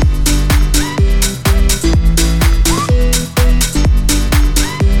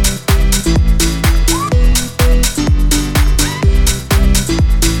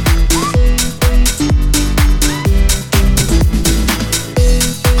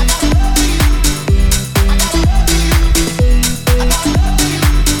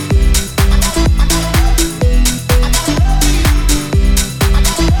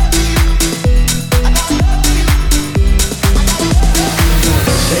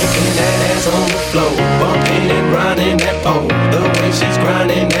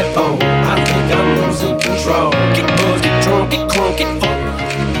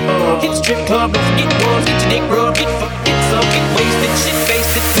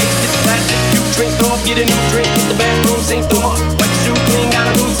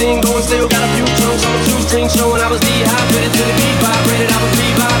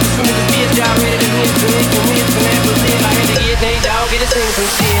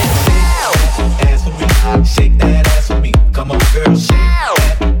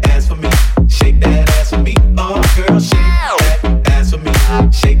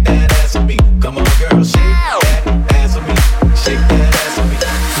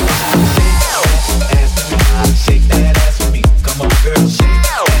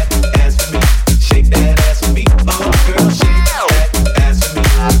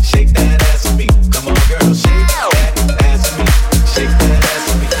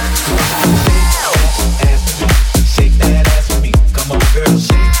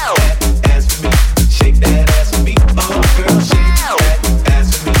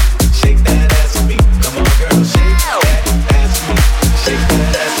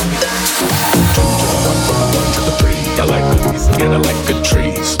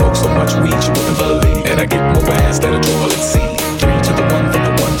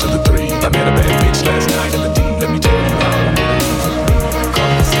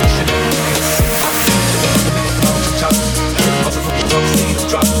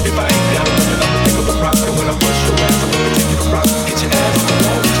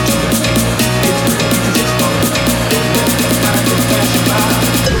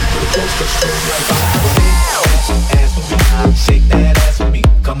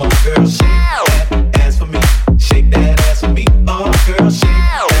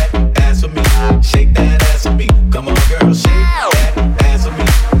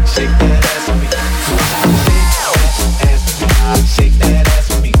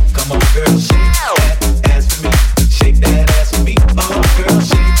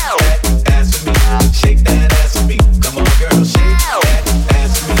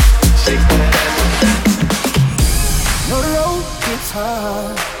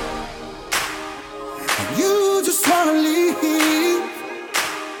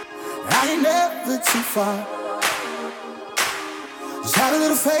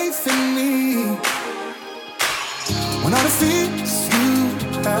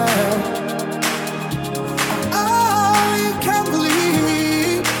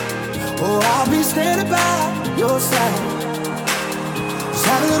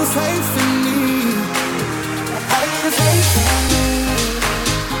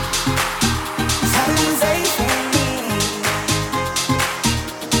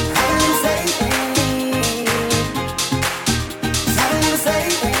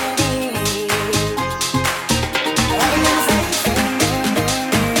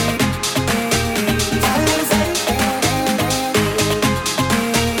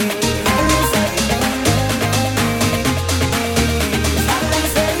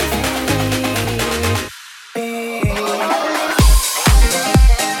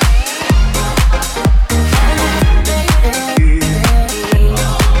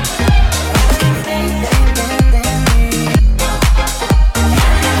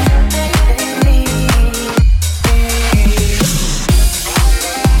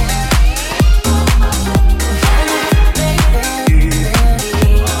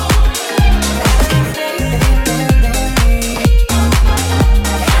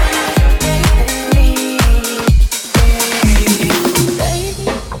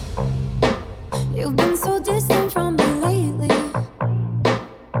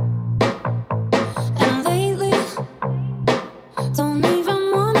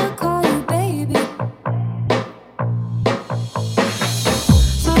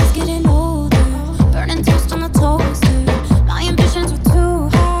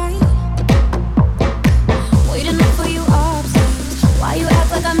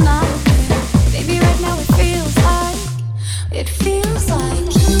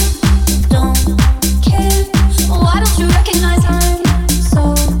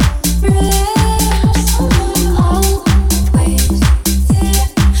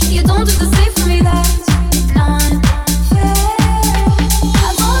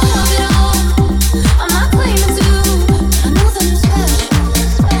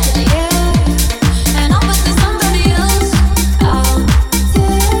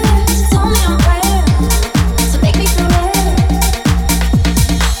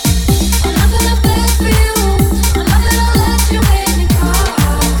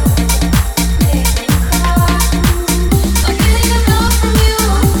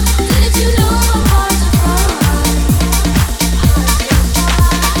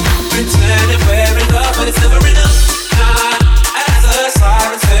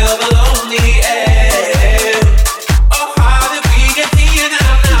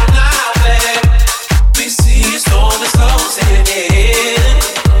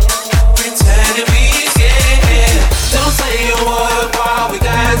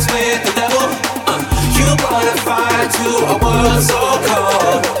 world so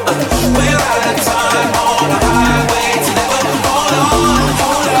cold. We're out of time on the highway to never hold on,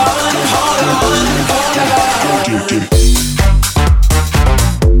 hold on, hold on, hold on.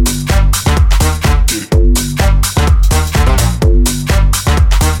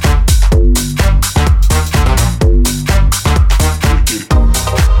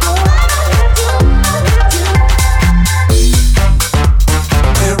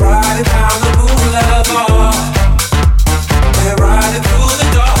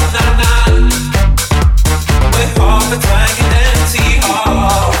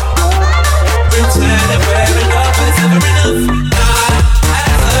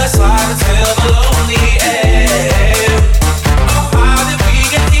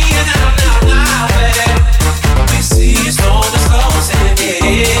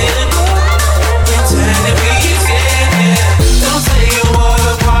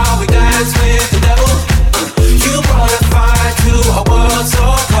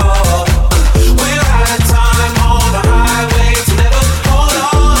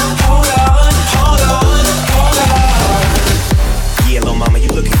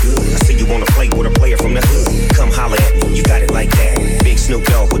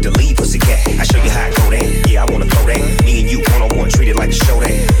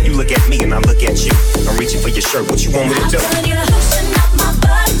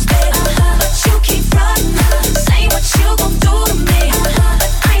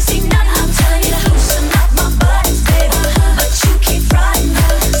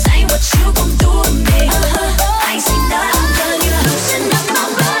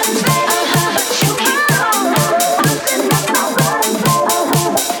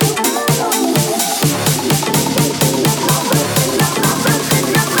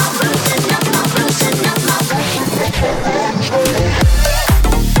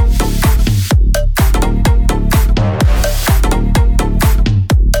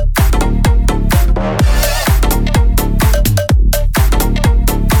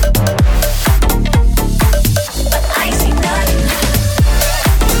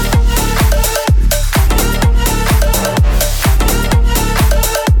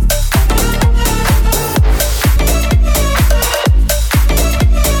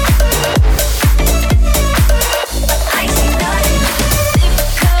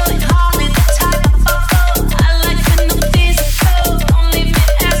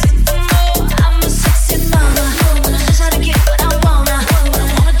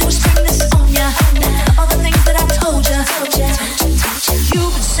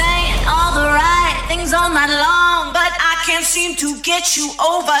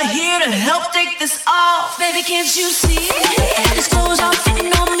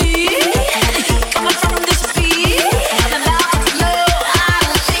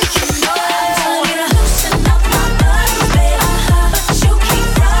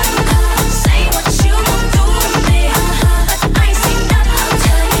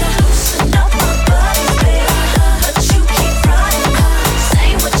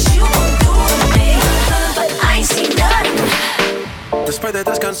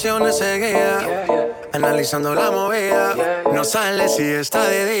 Analizando la movida, no sale si está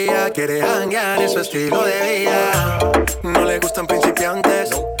de día. Quiere janguear en su estilo de vida. No le gustan principiantes,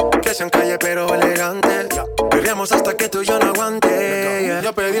 que sean calle pero elegantes. Perreamos hasta que tú y yo no aguante.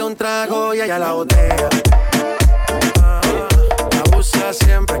 Yo pedí un trago y ella la botella. Abusa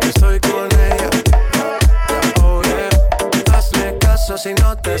siempre que estoy con ella. Oh yeah, hazle caso si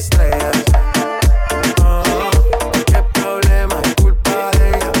no te estrellas. Qué problema, es culpa de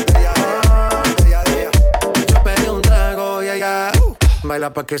ella.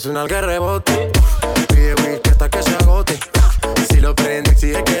 Baila pa' que suena el que rebote. Pide whisky hasta que se agote. Si lo prende,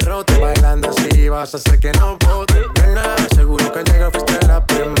 exige que rote. Bailando así vas a hacer que no bote. Nena, seguro que al llegar fuiste la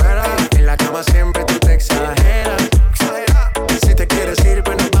primera. En la cama siempre tú te exageras. Si te quieres ir,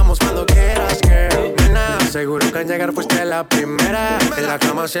 pues nos vamos cuando quieras, girl. Nena, seguro que al llegar fuiste la primera. En la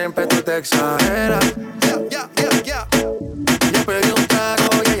cama siempre tú te exageras. Yo pedí un trago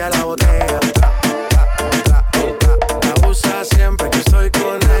y ella la botella. Abusa siempre que estoy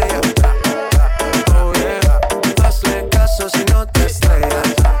con ella. Oh yeah, hazle caso si no te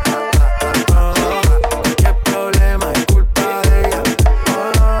estrellas. Oh, qué problema, es culpa de ella.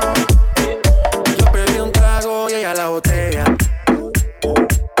 Oh, yo pedí un trago y ella la botella.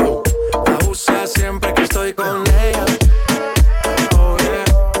 Abusa siempre que estoy con ella. Oh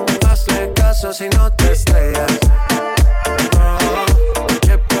yeah, hazle caso si no te estrellas. Oh,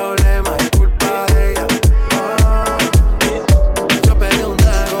 qué problema,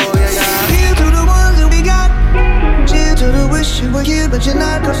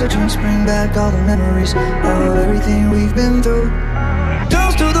 tonight, cause the drinks bring back all the memories of everything we've been through.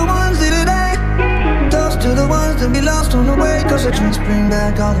 Toast to the ones in today, toast to the ones that we lost on the way, cause the drinks bring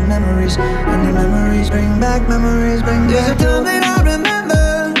back all the memories, and the memories bring back, memories bring back. There's a time that I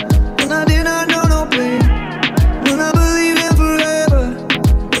remember when I did not know no pain, when I believed in forever,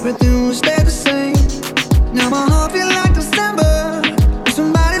 everything would stay the same. Now my heart feels like December, when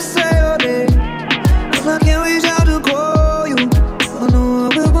somebody say your name, if I can't reach out to call you, I know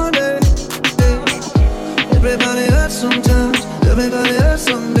I will one day. Everybody hurts sometimes, everybody hurts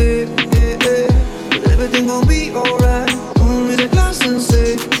someday. But everything gon' be alright. Only the glass and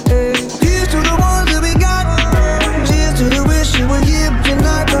say, hey. Here's to the ones that we got. Cheers to the wish you were here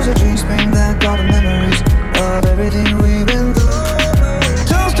tonight, cause the drinks bring back all the memories of everything we've been through.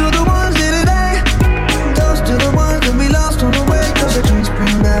 Toast to the ones in today, toast to the ones that we lost on the way, cause the drinks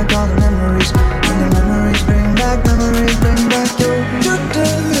bring back all the memories, and the memories bring back your. Memories bring back your.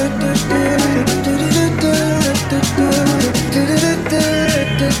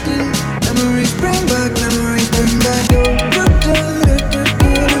 Memories bring back your.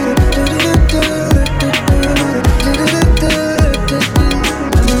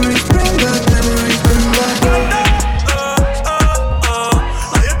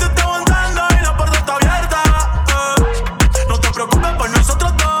 Nadie te está aguantando y la puerta está abierta. No te preocupes por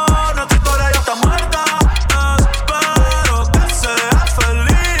nosotros dos, nuestra historia ya está muerta. Espero que seas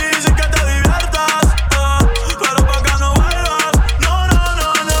feliz y que te diviertas. Pero pa' que no vuelvas, no, no, no,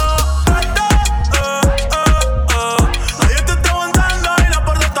 no. Nadie te está aguantando y la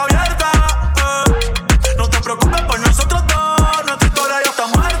puerta está abierta. No te preocupes por nosotros dos, nuestra historia ya está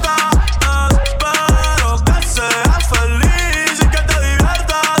muerta. Espero que seas feliz y que te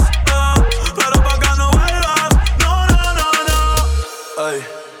diviertas. Pero pa' que no vuelvas, no, no, no, no. Ey,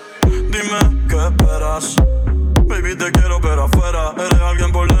 dime qué esperas. Baby, te quiero pero afuera. Eres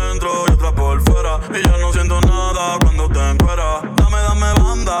alguien por dentro y otra por fuera. Y yo no siento nada cuando te encueras. Dame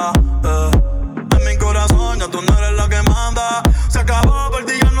banda, en mi corazón ya tú no eres la que manda. Se acabó, por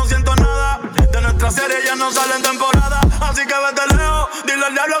ti yo no siento nada. De nuestra serie ya no sale en temporada. Así que vete lejos, dile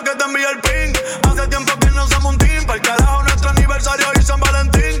al diablo que te envíe el ping. Hace tiempo que no somos un team. Pa'l carajo nuestro aniversario y San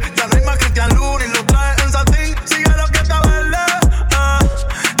Valentín. Ya no hay más Cristian Luna y lo trae en satín. Sigue lo que está verde,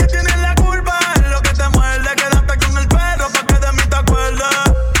 que tienes la culpa es lo que te muerde. Quédate con el perro pa' que de mí te acuerdes.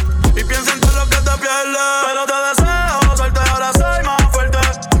 Y piensa en todo lo que te pierdes. Pero te deseo suerte, ahora soy más fuerte.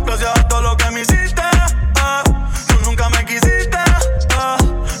 Gracias a todo lo que me hiciste. Tú nunca me quisiste.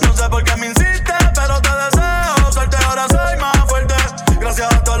 No sé por qué me insistes, pero te deseo suerte, ahora soy más fuerte.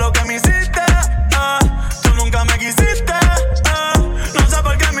 Gracias a todo lo que me hiciste. Tú nunca me quisiste. No sé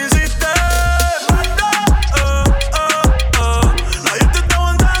por qué me insistes. Nadie te está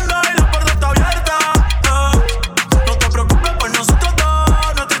aguantando y la puerta está abierta. No te preocupes por nosotros dos,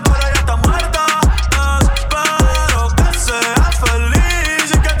 nuestra historia ya está muerta. Espero que seas feliz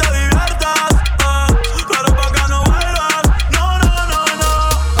y que te diviertas. Pero pa' que no vuelvas, no, no, no, no.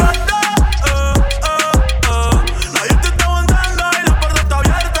 Nadie te está aguantando y la puerta está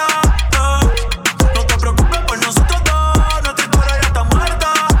abierta. No te preocupes por nosotros dos, nuestra historia ya está muerta.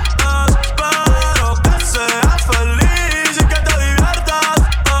 Espero que seas feliz y que te diviertas.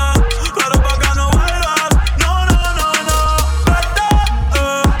 Pero pa' que no vuelvas, no, no, no, no.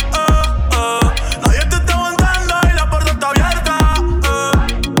 Nadie te está aguantando y la puerta está abierta.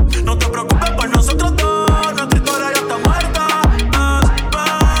 No te preocupes por nosotros dos, nuestra historia ya está muerta.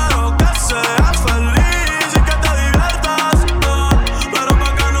 Espero que seas feliz y que te diviertas. Pero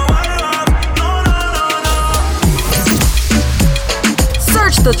pa' que no vuelvas, no, no, no, no.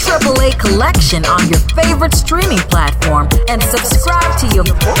 Search the AAA collection on your favorite streaming platform and subscribe to your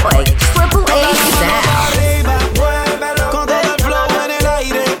boy, AAA Sound. Con todo el flow en el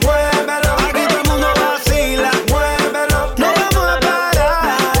aire, muévelo. Aquí todo el mundo vacila, muévelo. No vamos a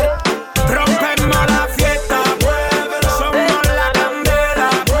parar, rompemos la fiesta, muévelo. Somos la candela,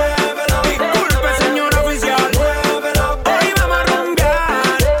 muévelo. Disculpe, señor oficial, muévelo. Hoy vamos a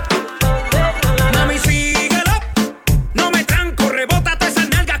rumbear. Mami, síguelo, no me tranco. Rebótate esas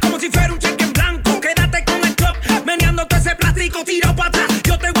nalgas como si fuera un cheque en blanco. Quédate con el club, meneándote ese plástico tirado para atrás.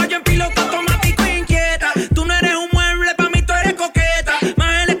 Yo te voy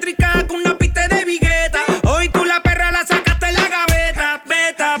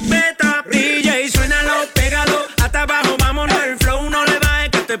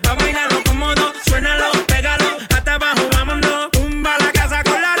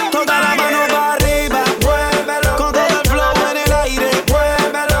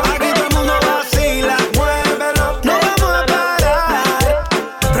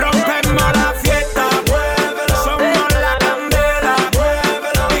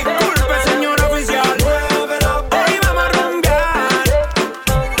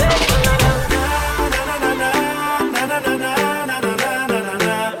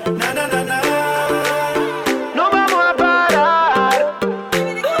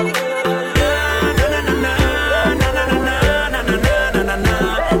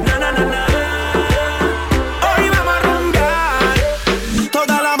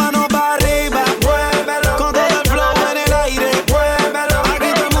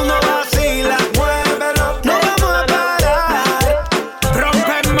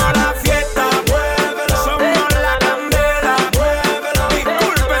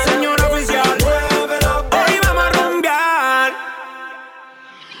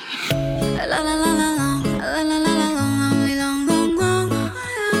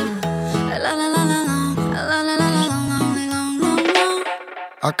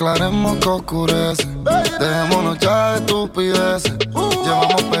Aclaremos que oscurece. Dejémonos ya de estupideces.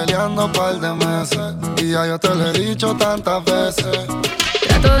 Llevamos peleando un par de meses y ya yo te lo he dicho tantas veces.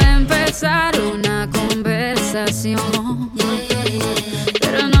 Trato de empezar una conversación,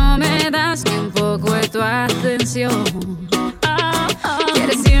 pero no me das ni un poco de tu atención.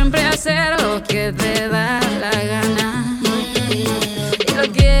 Quieres siempre hacer lo que te da la gana y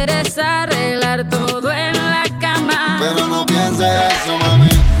lo quieres arreglar todo en la cama. Pero no pienses eso, mami.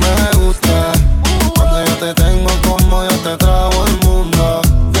 Me gusta cuando yo te tengo como yo te trago el mundo.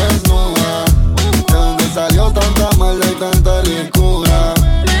 Desnuda, de donde salió tanta maldad y tanta locura.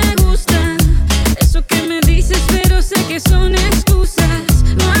 Me gusta eso que me dices, pero sé que son excusas.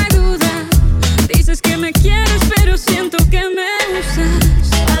 No hay duda. Dices que me quieres, pero siento que me usas.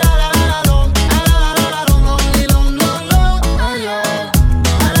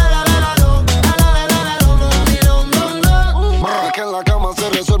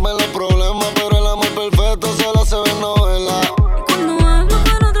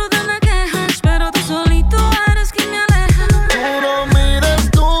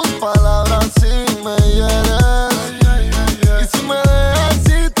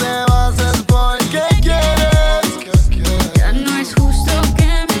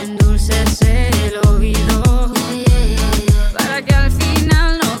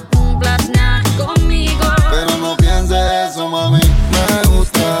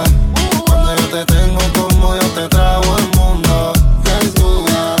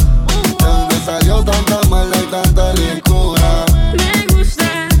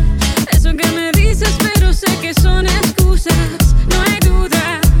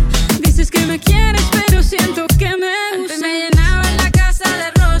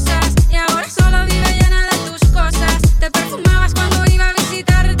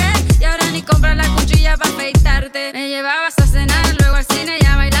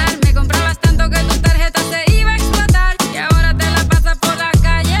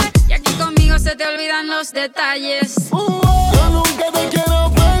 Detalles. Yo nunca te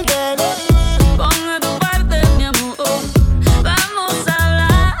quiero perder. Ponme tu parte, mi amor. Vamos a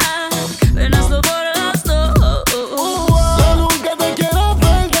hablar. Ven, hazlo por los dos. Yo nunca te quiero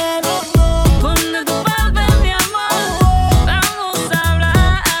perder. Ponme tu parte, mi amor. Vamos a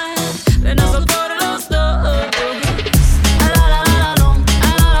hablar. Ven, hazlo por los dos.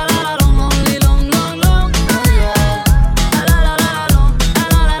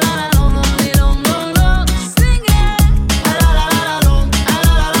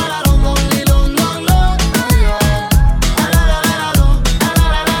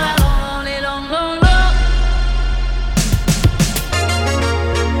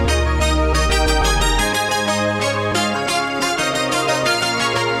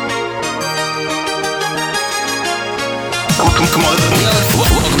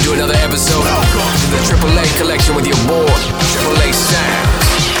 Welcome to another episode of the Triple A Collection with your boy, Triple A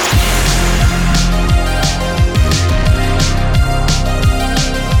Sounds.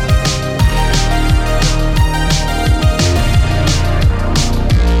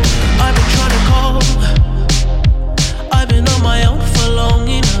 I've been trying to call. I've been on my own for long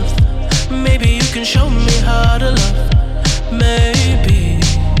enough. Maybe you can show me how to love. Maybe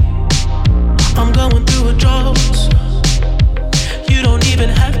I'm going through a drought. You don't even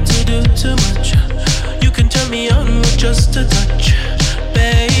have to do too much. You can turn me on with just a touch,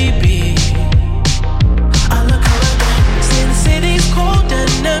 baby. I look around, see the city's cold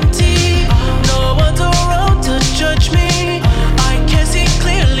and empty. No one's around to judge me. I can see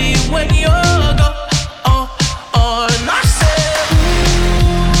clearly when you're gone. And I said,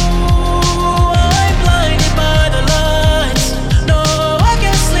 ooh, I'm blinded by the lights. No, I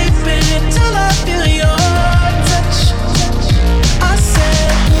can't sleep until I feel your touch. I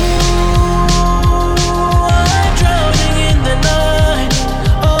said, ooh, I'm drowning in the night.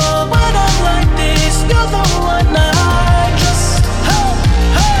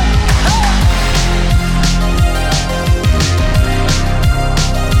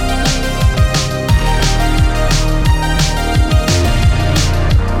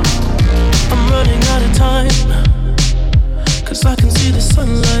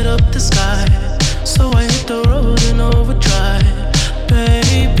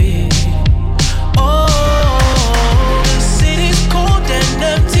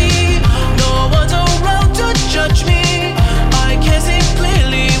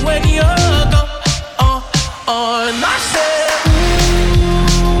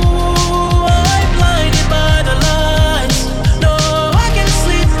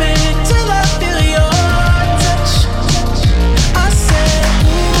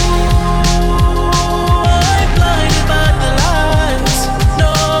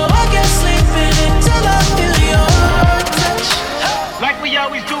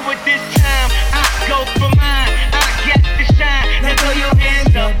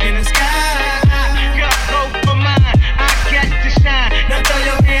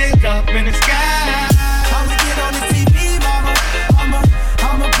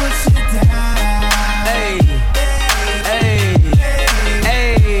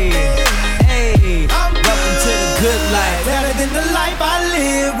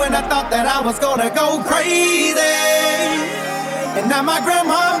 when I thought that I was gonna go crazy. And now my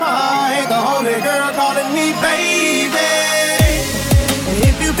grandmama ain't the only girl calling me baby. And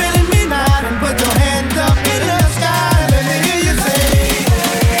if you feeling me now, then put your hands up in the sky. Let me hear you say,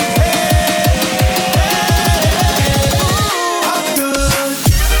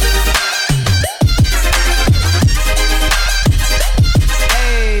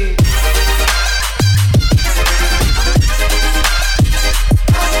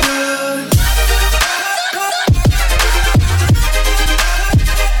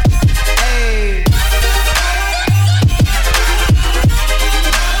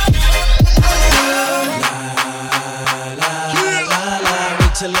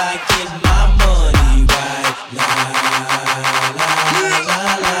 till I get my money right. La la la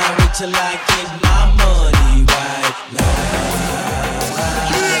la, wait till I get my money right. La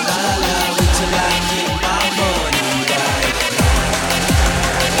la la, wait till I get my money right.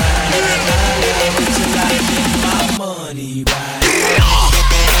 La la la, wait till I get my money right.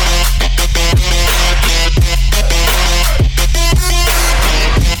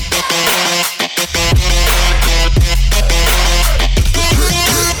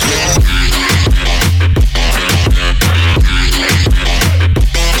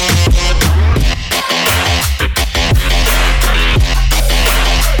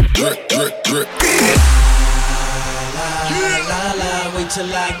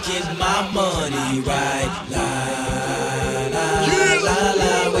 Till I get my money right. La la la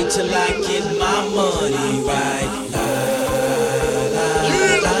la, wait till I get my money right. La la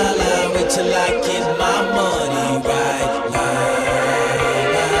la la, wait till I get my money right. La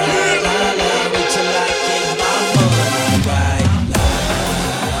la la la, wait till I get my money right.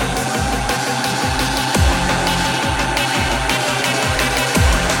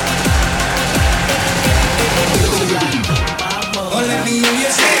 Oh, let me hear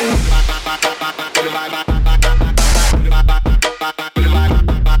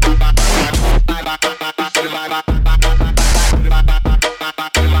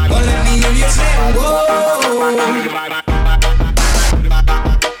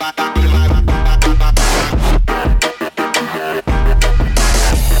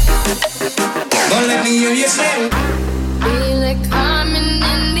you say. Feel it coming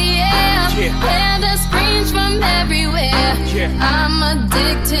in the air. Hear the screams from everywhere. I'm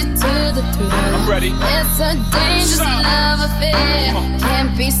addicted to the thrill. I'm ready. It's a dangerous love affair.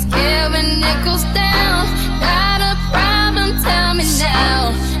 Can't be scared when it goes down. Got a problem? Tell me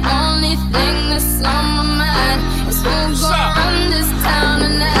now. Only thing that's on my mind is who's gonna run this town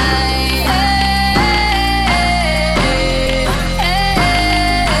tonight.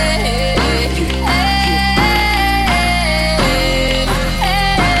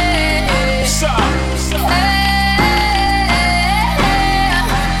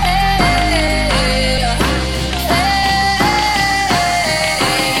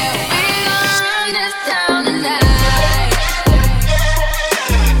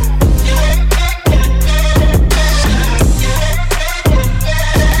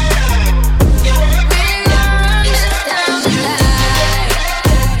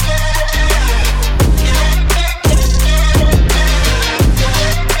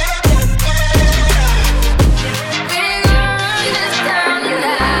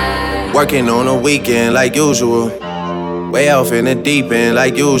 Working on a weekend like usual. Way off in the deep end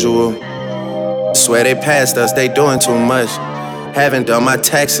like usual. Swear they passed us, they doing too much. Haven't done my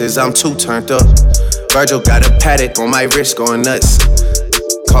taxes, I'm too turned up. Virgil got a paddock on my wrist going nuts.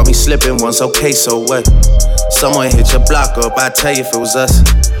 Caught me slipping once, okay, so what? Someone hit your block up, I tell you if it was us.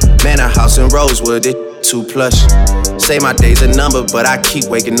 Man, a house in Rosewood, it too plush. Say my day's a number, but I keep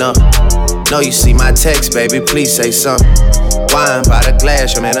waking up. Know you see my text, baby, please say something. Wine by the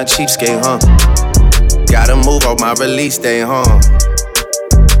glass, your man a cheapskate, huh? Gotta move on my release day, huh?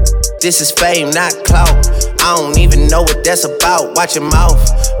 This is fame, not clout. I don't even know what that's about. Watch your mouth.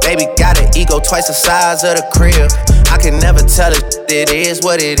 Baby got an ego twice the size of the crib. I can never tell it is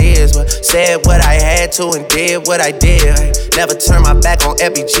what it is. But said what I had to and did what I did. Never turn my back on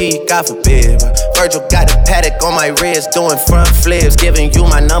FBG, God forbid. Virgil got a paddock on my wrist, doing front flips. Giving you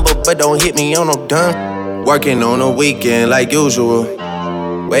my number, but don't hit me on no dime. Working on a weekend like usual.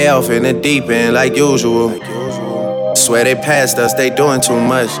 Way off in the deep end like usual. Swear they passed us, they doing too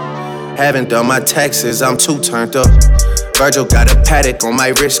much. Haven't done my taxes, I'm too turned up. Virgil got a paddock on my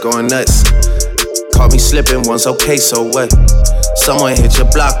wrist going nuts. Caught me slipping once, okay, so what? Someone hit your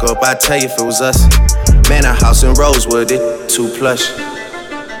block up, I tell you if it was us. Man, a house in Rosewood, it too plush.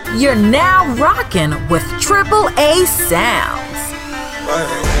 You're now rocking with Triple A Sounds.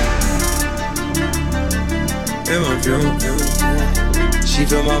 She She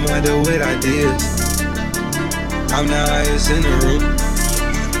fill my mind up with ideas. I'm the highest in the room.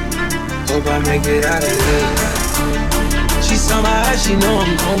 Hope I make it out of here. She saw my eyes, she know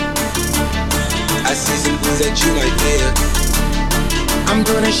I'm home. I see some things that you like there. I'm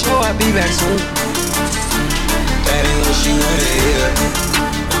gonna show, I'll be back soon. That ain't what she wanna hear.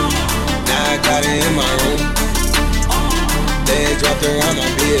 Now I got it in my room. Legs wrapped around my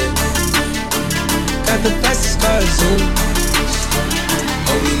beard. Got the fastest car soon.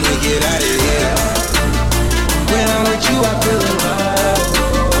 Hope we make it out of here. When I'm with you, I feel alive.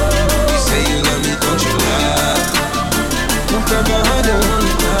 You say you love me, don't you lie? I'm purple under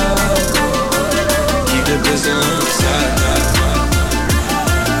one cloud. Keep the pistol on the side.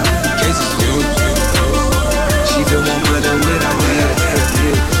 Case it's fumes. She fill my mind up with ideas.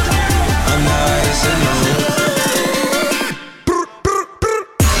 I'm the highest in the room.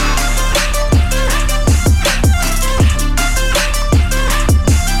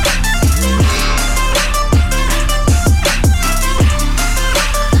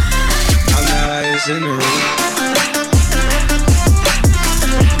 In the room.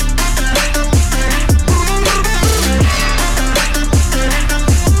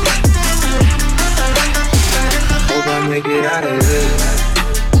 Hope I make it out of here.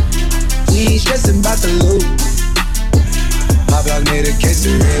 We ain't stressing about the loot. My block made a case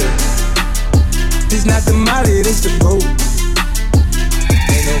of real. It's not the molly, it's the boat.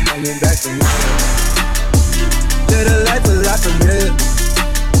 Ain't no coming back from here. Live the life a lot familiar.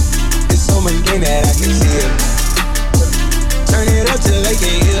 So much game that I can see it. Turn it up till they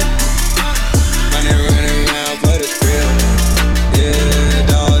can hear. Running around for the thrill. Yeah,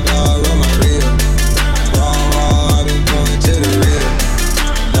 dog, roll my reel. Raw, I've been going to the real.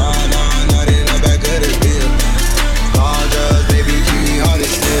 Nah, they not back of the bill. All drugs, baby, keep me hard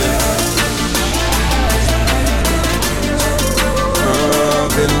as steel.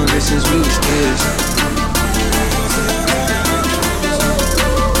 Been on this since we was kids.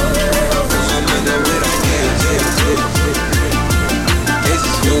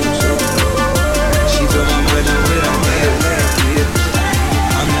 She fill my mind up with ideas.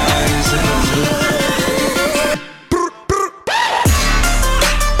 I'm the highest in the room.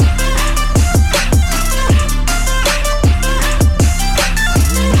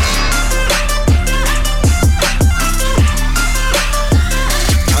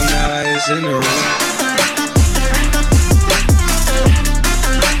 I'm the highest in the room.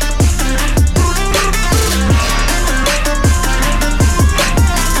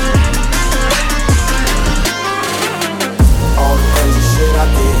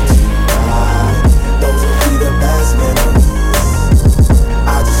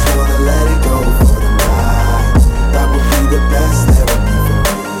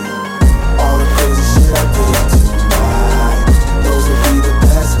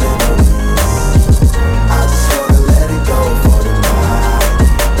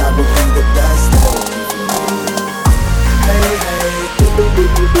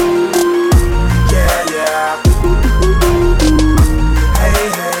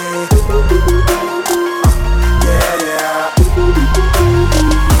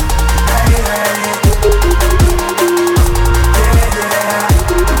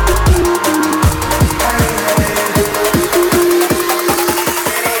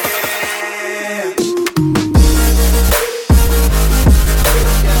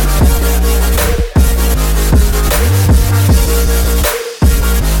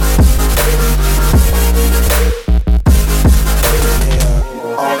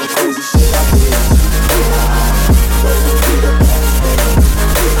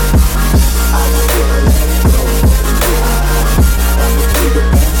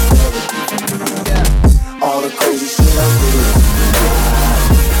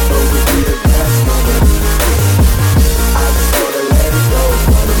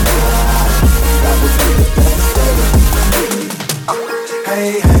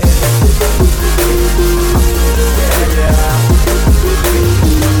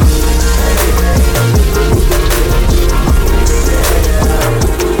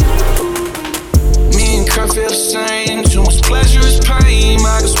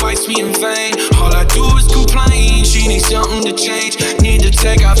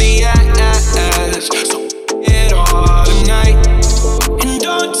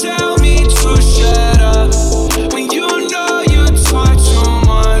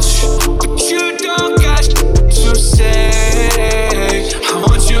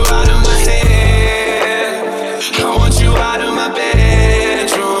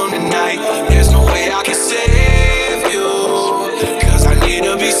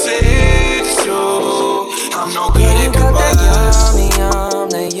 I'm no good at goodbye.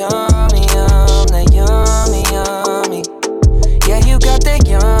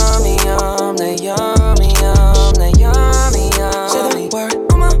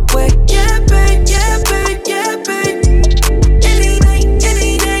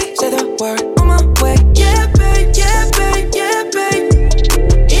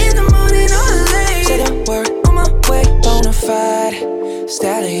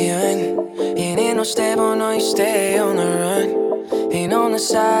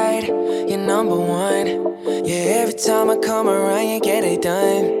 side, you're number one. Yeah, every time I come around, you get it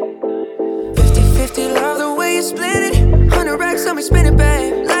done. 50-50, love the way you split it. 100 racks on me, spin it,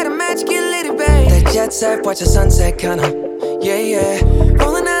 babe. Light a match, get lit, babe. That jet set, watch the sunset, kinda. Yeah, yeah.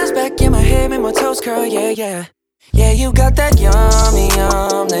 Rolling eyes back in my head, make my toes curl, yeah, yeah. Yeah, you got that yummy,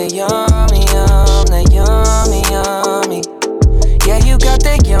 yum, that yummy, yum, that yummy, yummy. Yeah, you got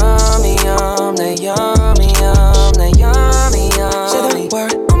that yummy, yum, that yummy, yum, that yummy, yummy. Say the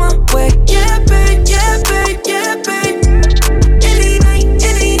word on my way, yeah, babe, yeah, babe, yeah, babe. Any night,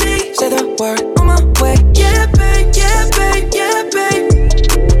 any day. Say the word on my way, yeah, babe, yeah, babe, yeah, babe.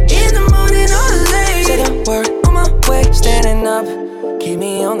 In the morning or late. Say the word on my way, standing up, keep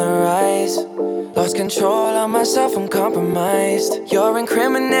me on the rise. Lost control of myself, I'm compromised. You're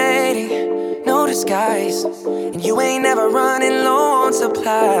incriminating, no disguise. And you ain't never running low on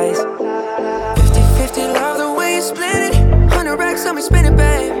supplies. 50-50, love the way you split it. 100 racks on me, spin it,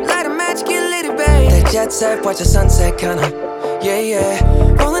 babe. Light a match, get lit, babe. That jet set, watch the sunset, kinda. Yeah, yeah.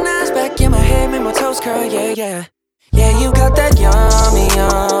 Rolling eyes back in my head, make my toes curl, yeah, yeah. Yeah, you got that yummy,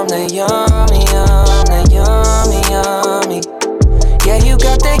 yum, that yummy, yum, that yummy, yummy. Yeah, you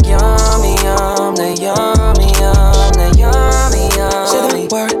got that yummy, yum, that yummy, yum, that yummy, yummy. Say the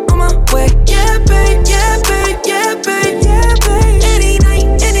word on my way, yeah, babe, yeah, babe, yeah, babe, yeah, babe. Any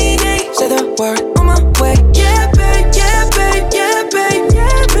night, any day. Say the word on my way, yeah, babe, yeah, babe, yeah, babe,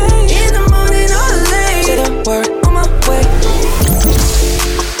 yeah, babe. In the morning or late. Say the word on my way.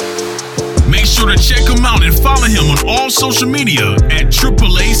 Make sure to check him out and follow him on all social media at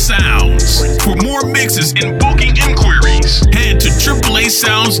AAA Sounds. For more mixes and booking inquiries, head to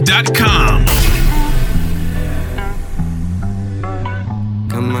AAASounds.com.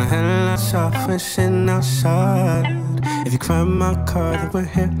 Got my headlights off and sitting outside. If you climb my car, then we're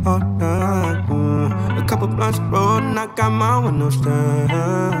here all night. A couple blunts rolled and I got my windows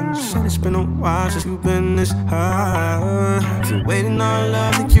down. Said it's been a while since you've been this high. If you're waiting on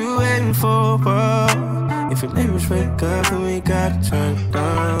love, then you waiting for what? If your neighbors wake up, then we gotta turn it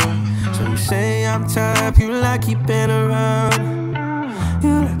down. So you say I'm tired, you like keeping around.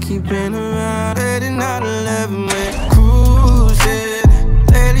 You like keeping around. 8 and 9/11, we're cruising.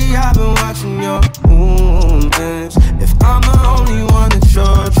 Lately I've been watching your movements. If I'm the only one that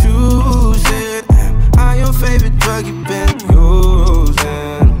you're choosing, am I your favorite drug you've been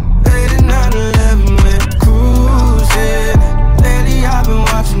using? 8 and 9/11, we're cruising. Lately I've been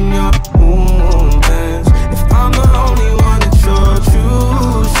watching your movements. If I'm the only one that you're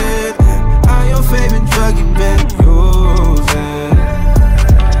choosing, am I your favorite drug you've been using?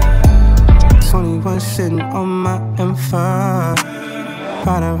 21 sitting on my M5.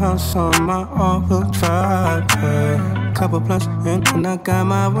 Bought a house on my all-wheel drive. Couple blunts in and I got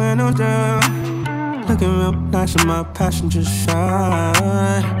my windows down. Looking real nice in my passenger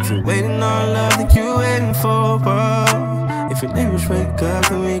side. If you're waiting on love, then you waiting for what? If your neighbors wake up,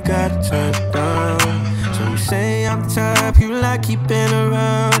 then we gotta turn it down. So you say I'm the type you like keeping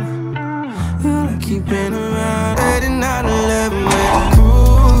around. You like keeping around. 8 and 9/11, we're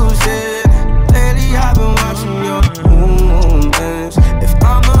cruising. Lately I've been watching your movements. If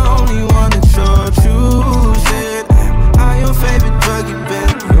I'm the only one that you're choosing, am I your favorite drug you've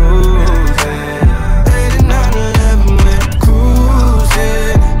been using? 8 and 9/11, we're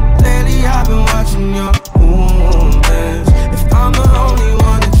cruising. Lately I've been watching your movements. If I'm the only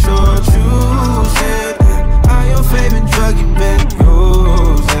one that you're choosing, am I your favorite drug you've been using?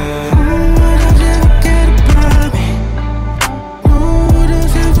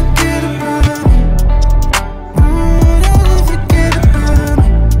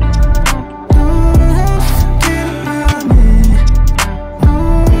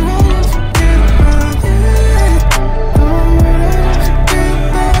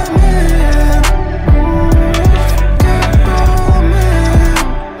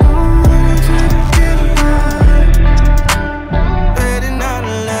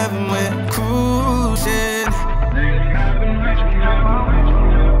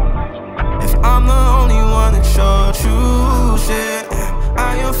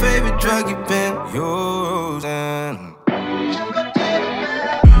 Drug you've been using.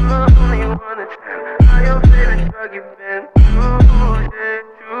 I'm the only one that's your favorite drug you've been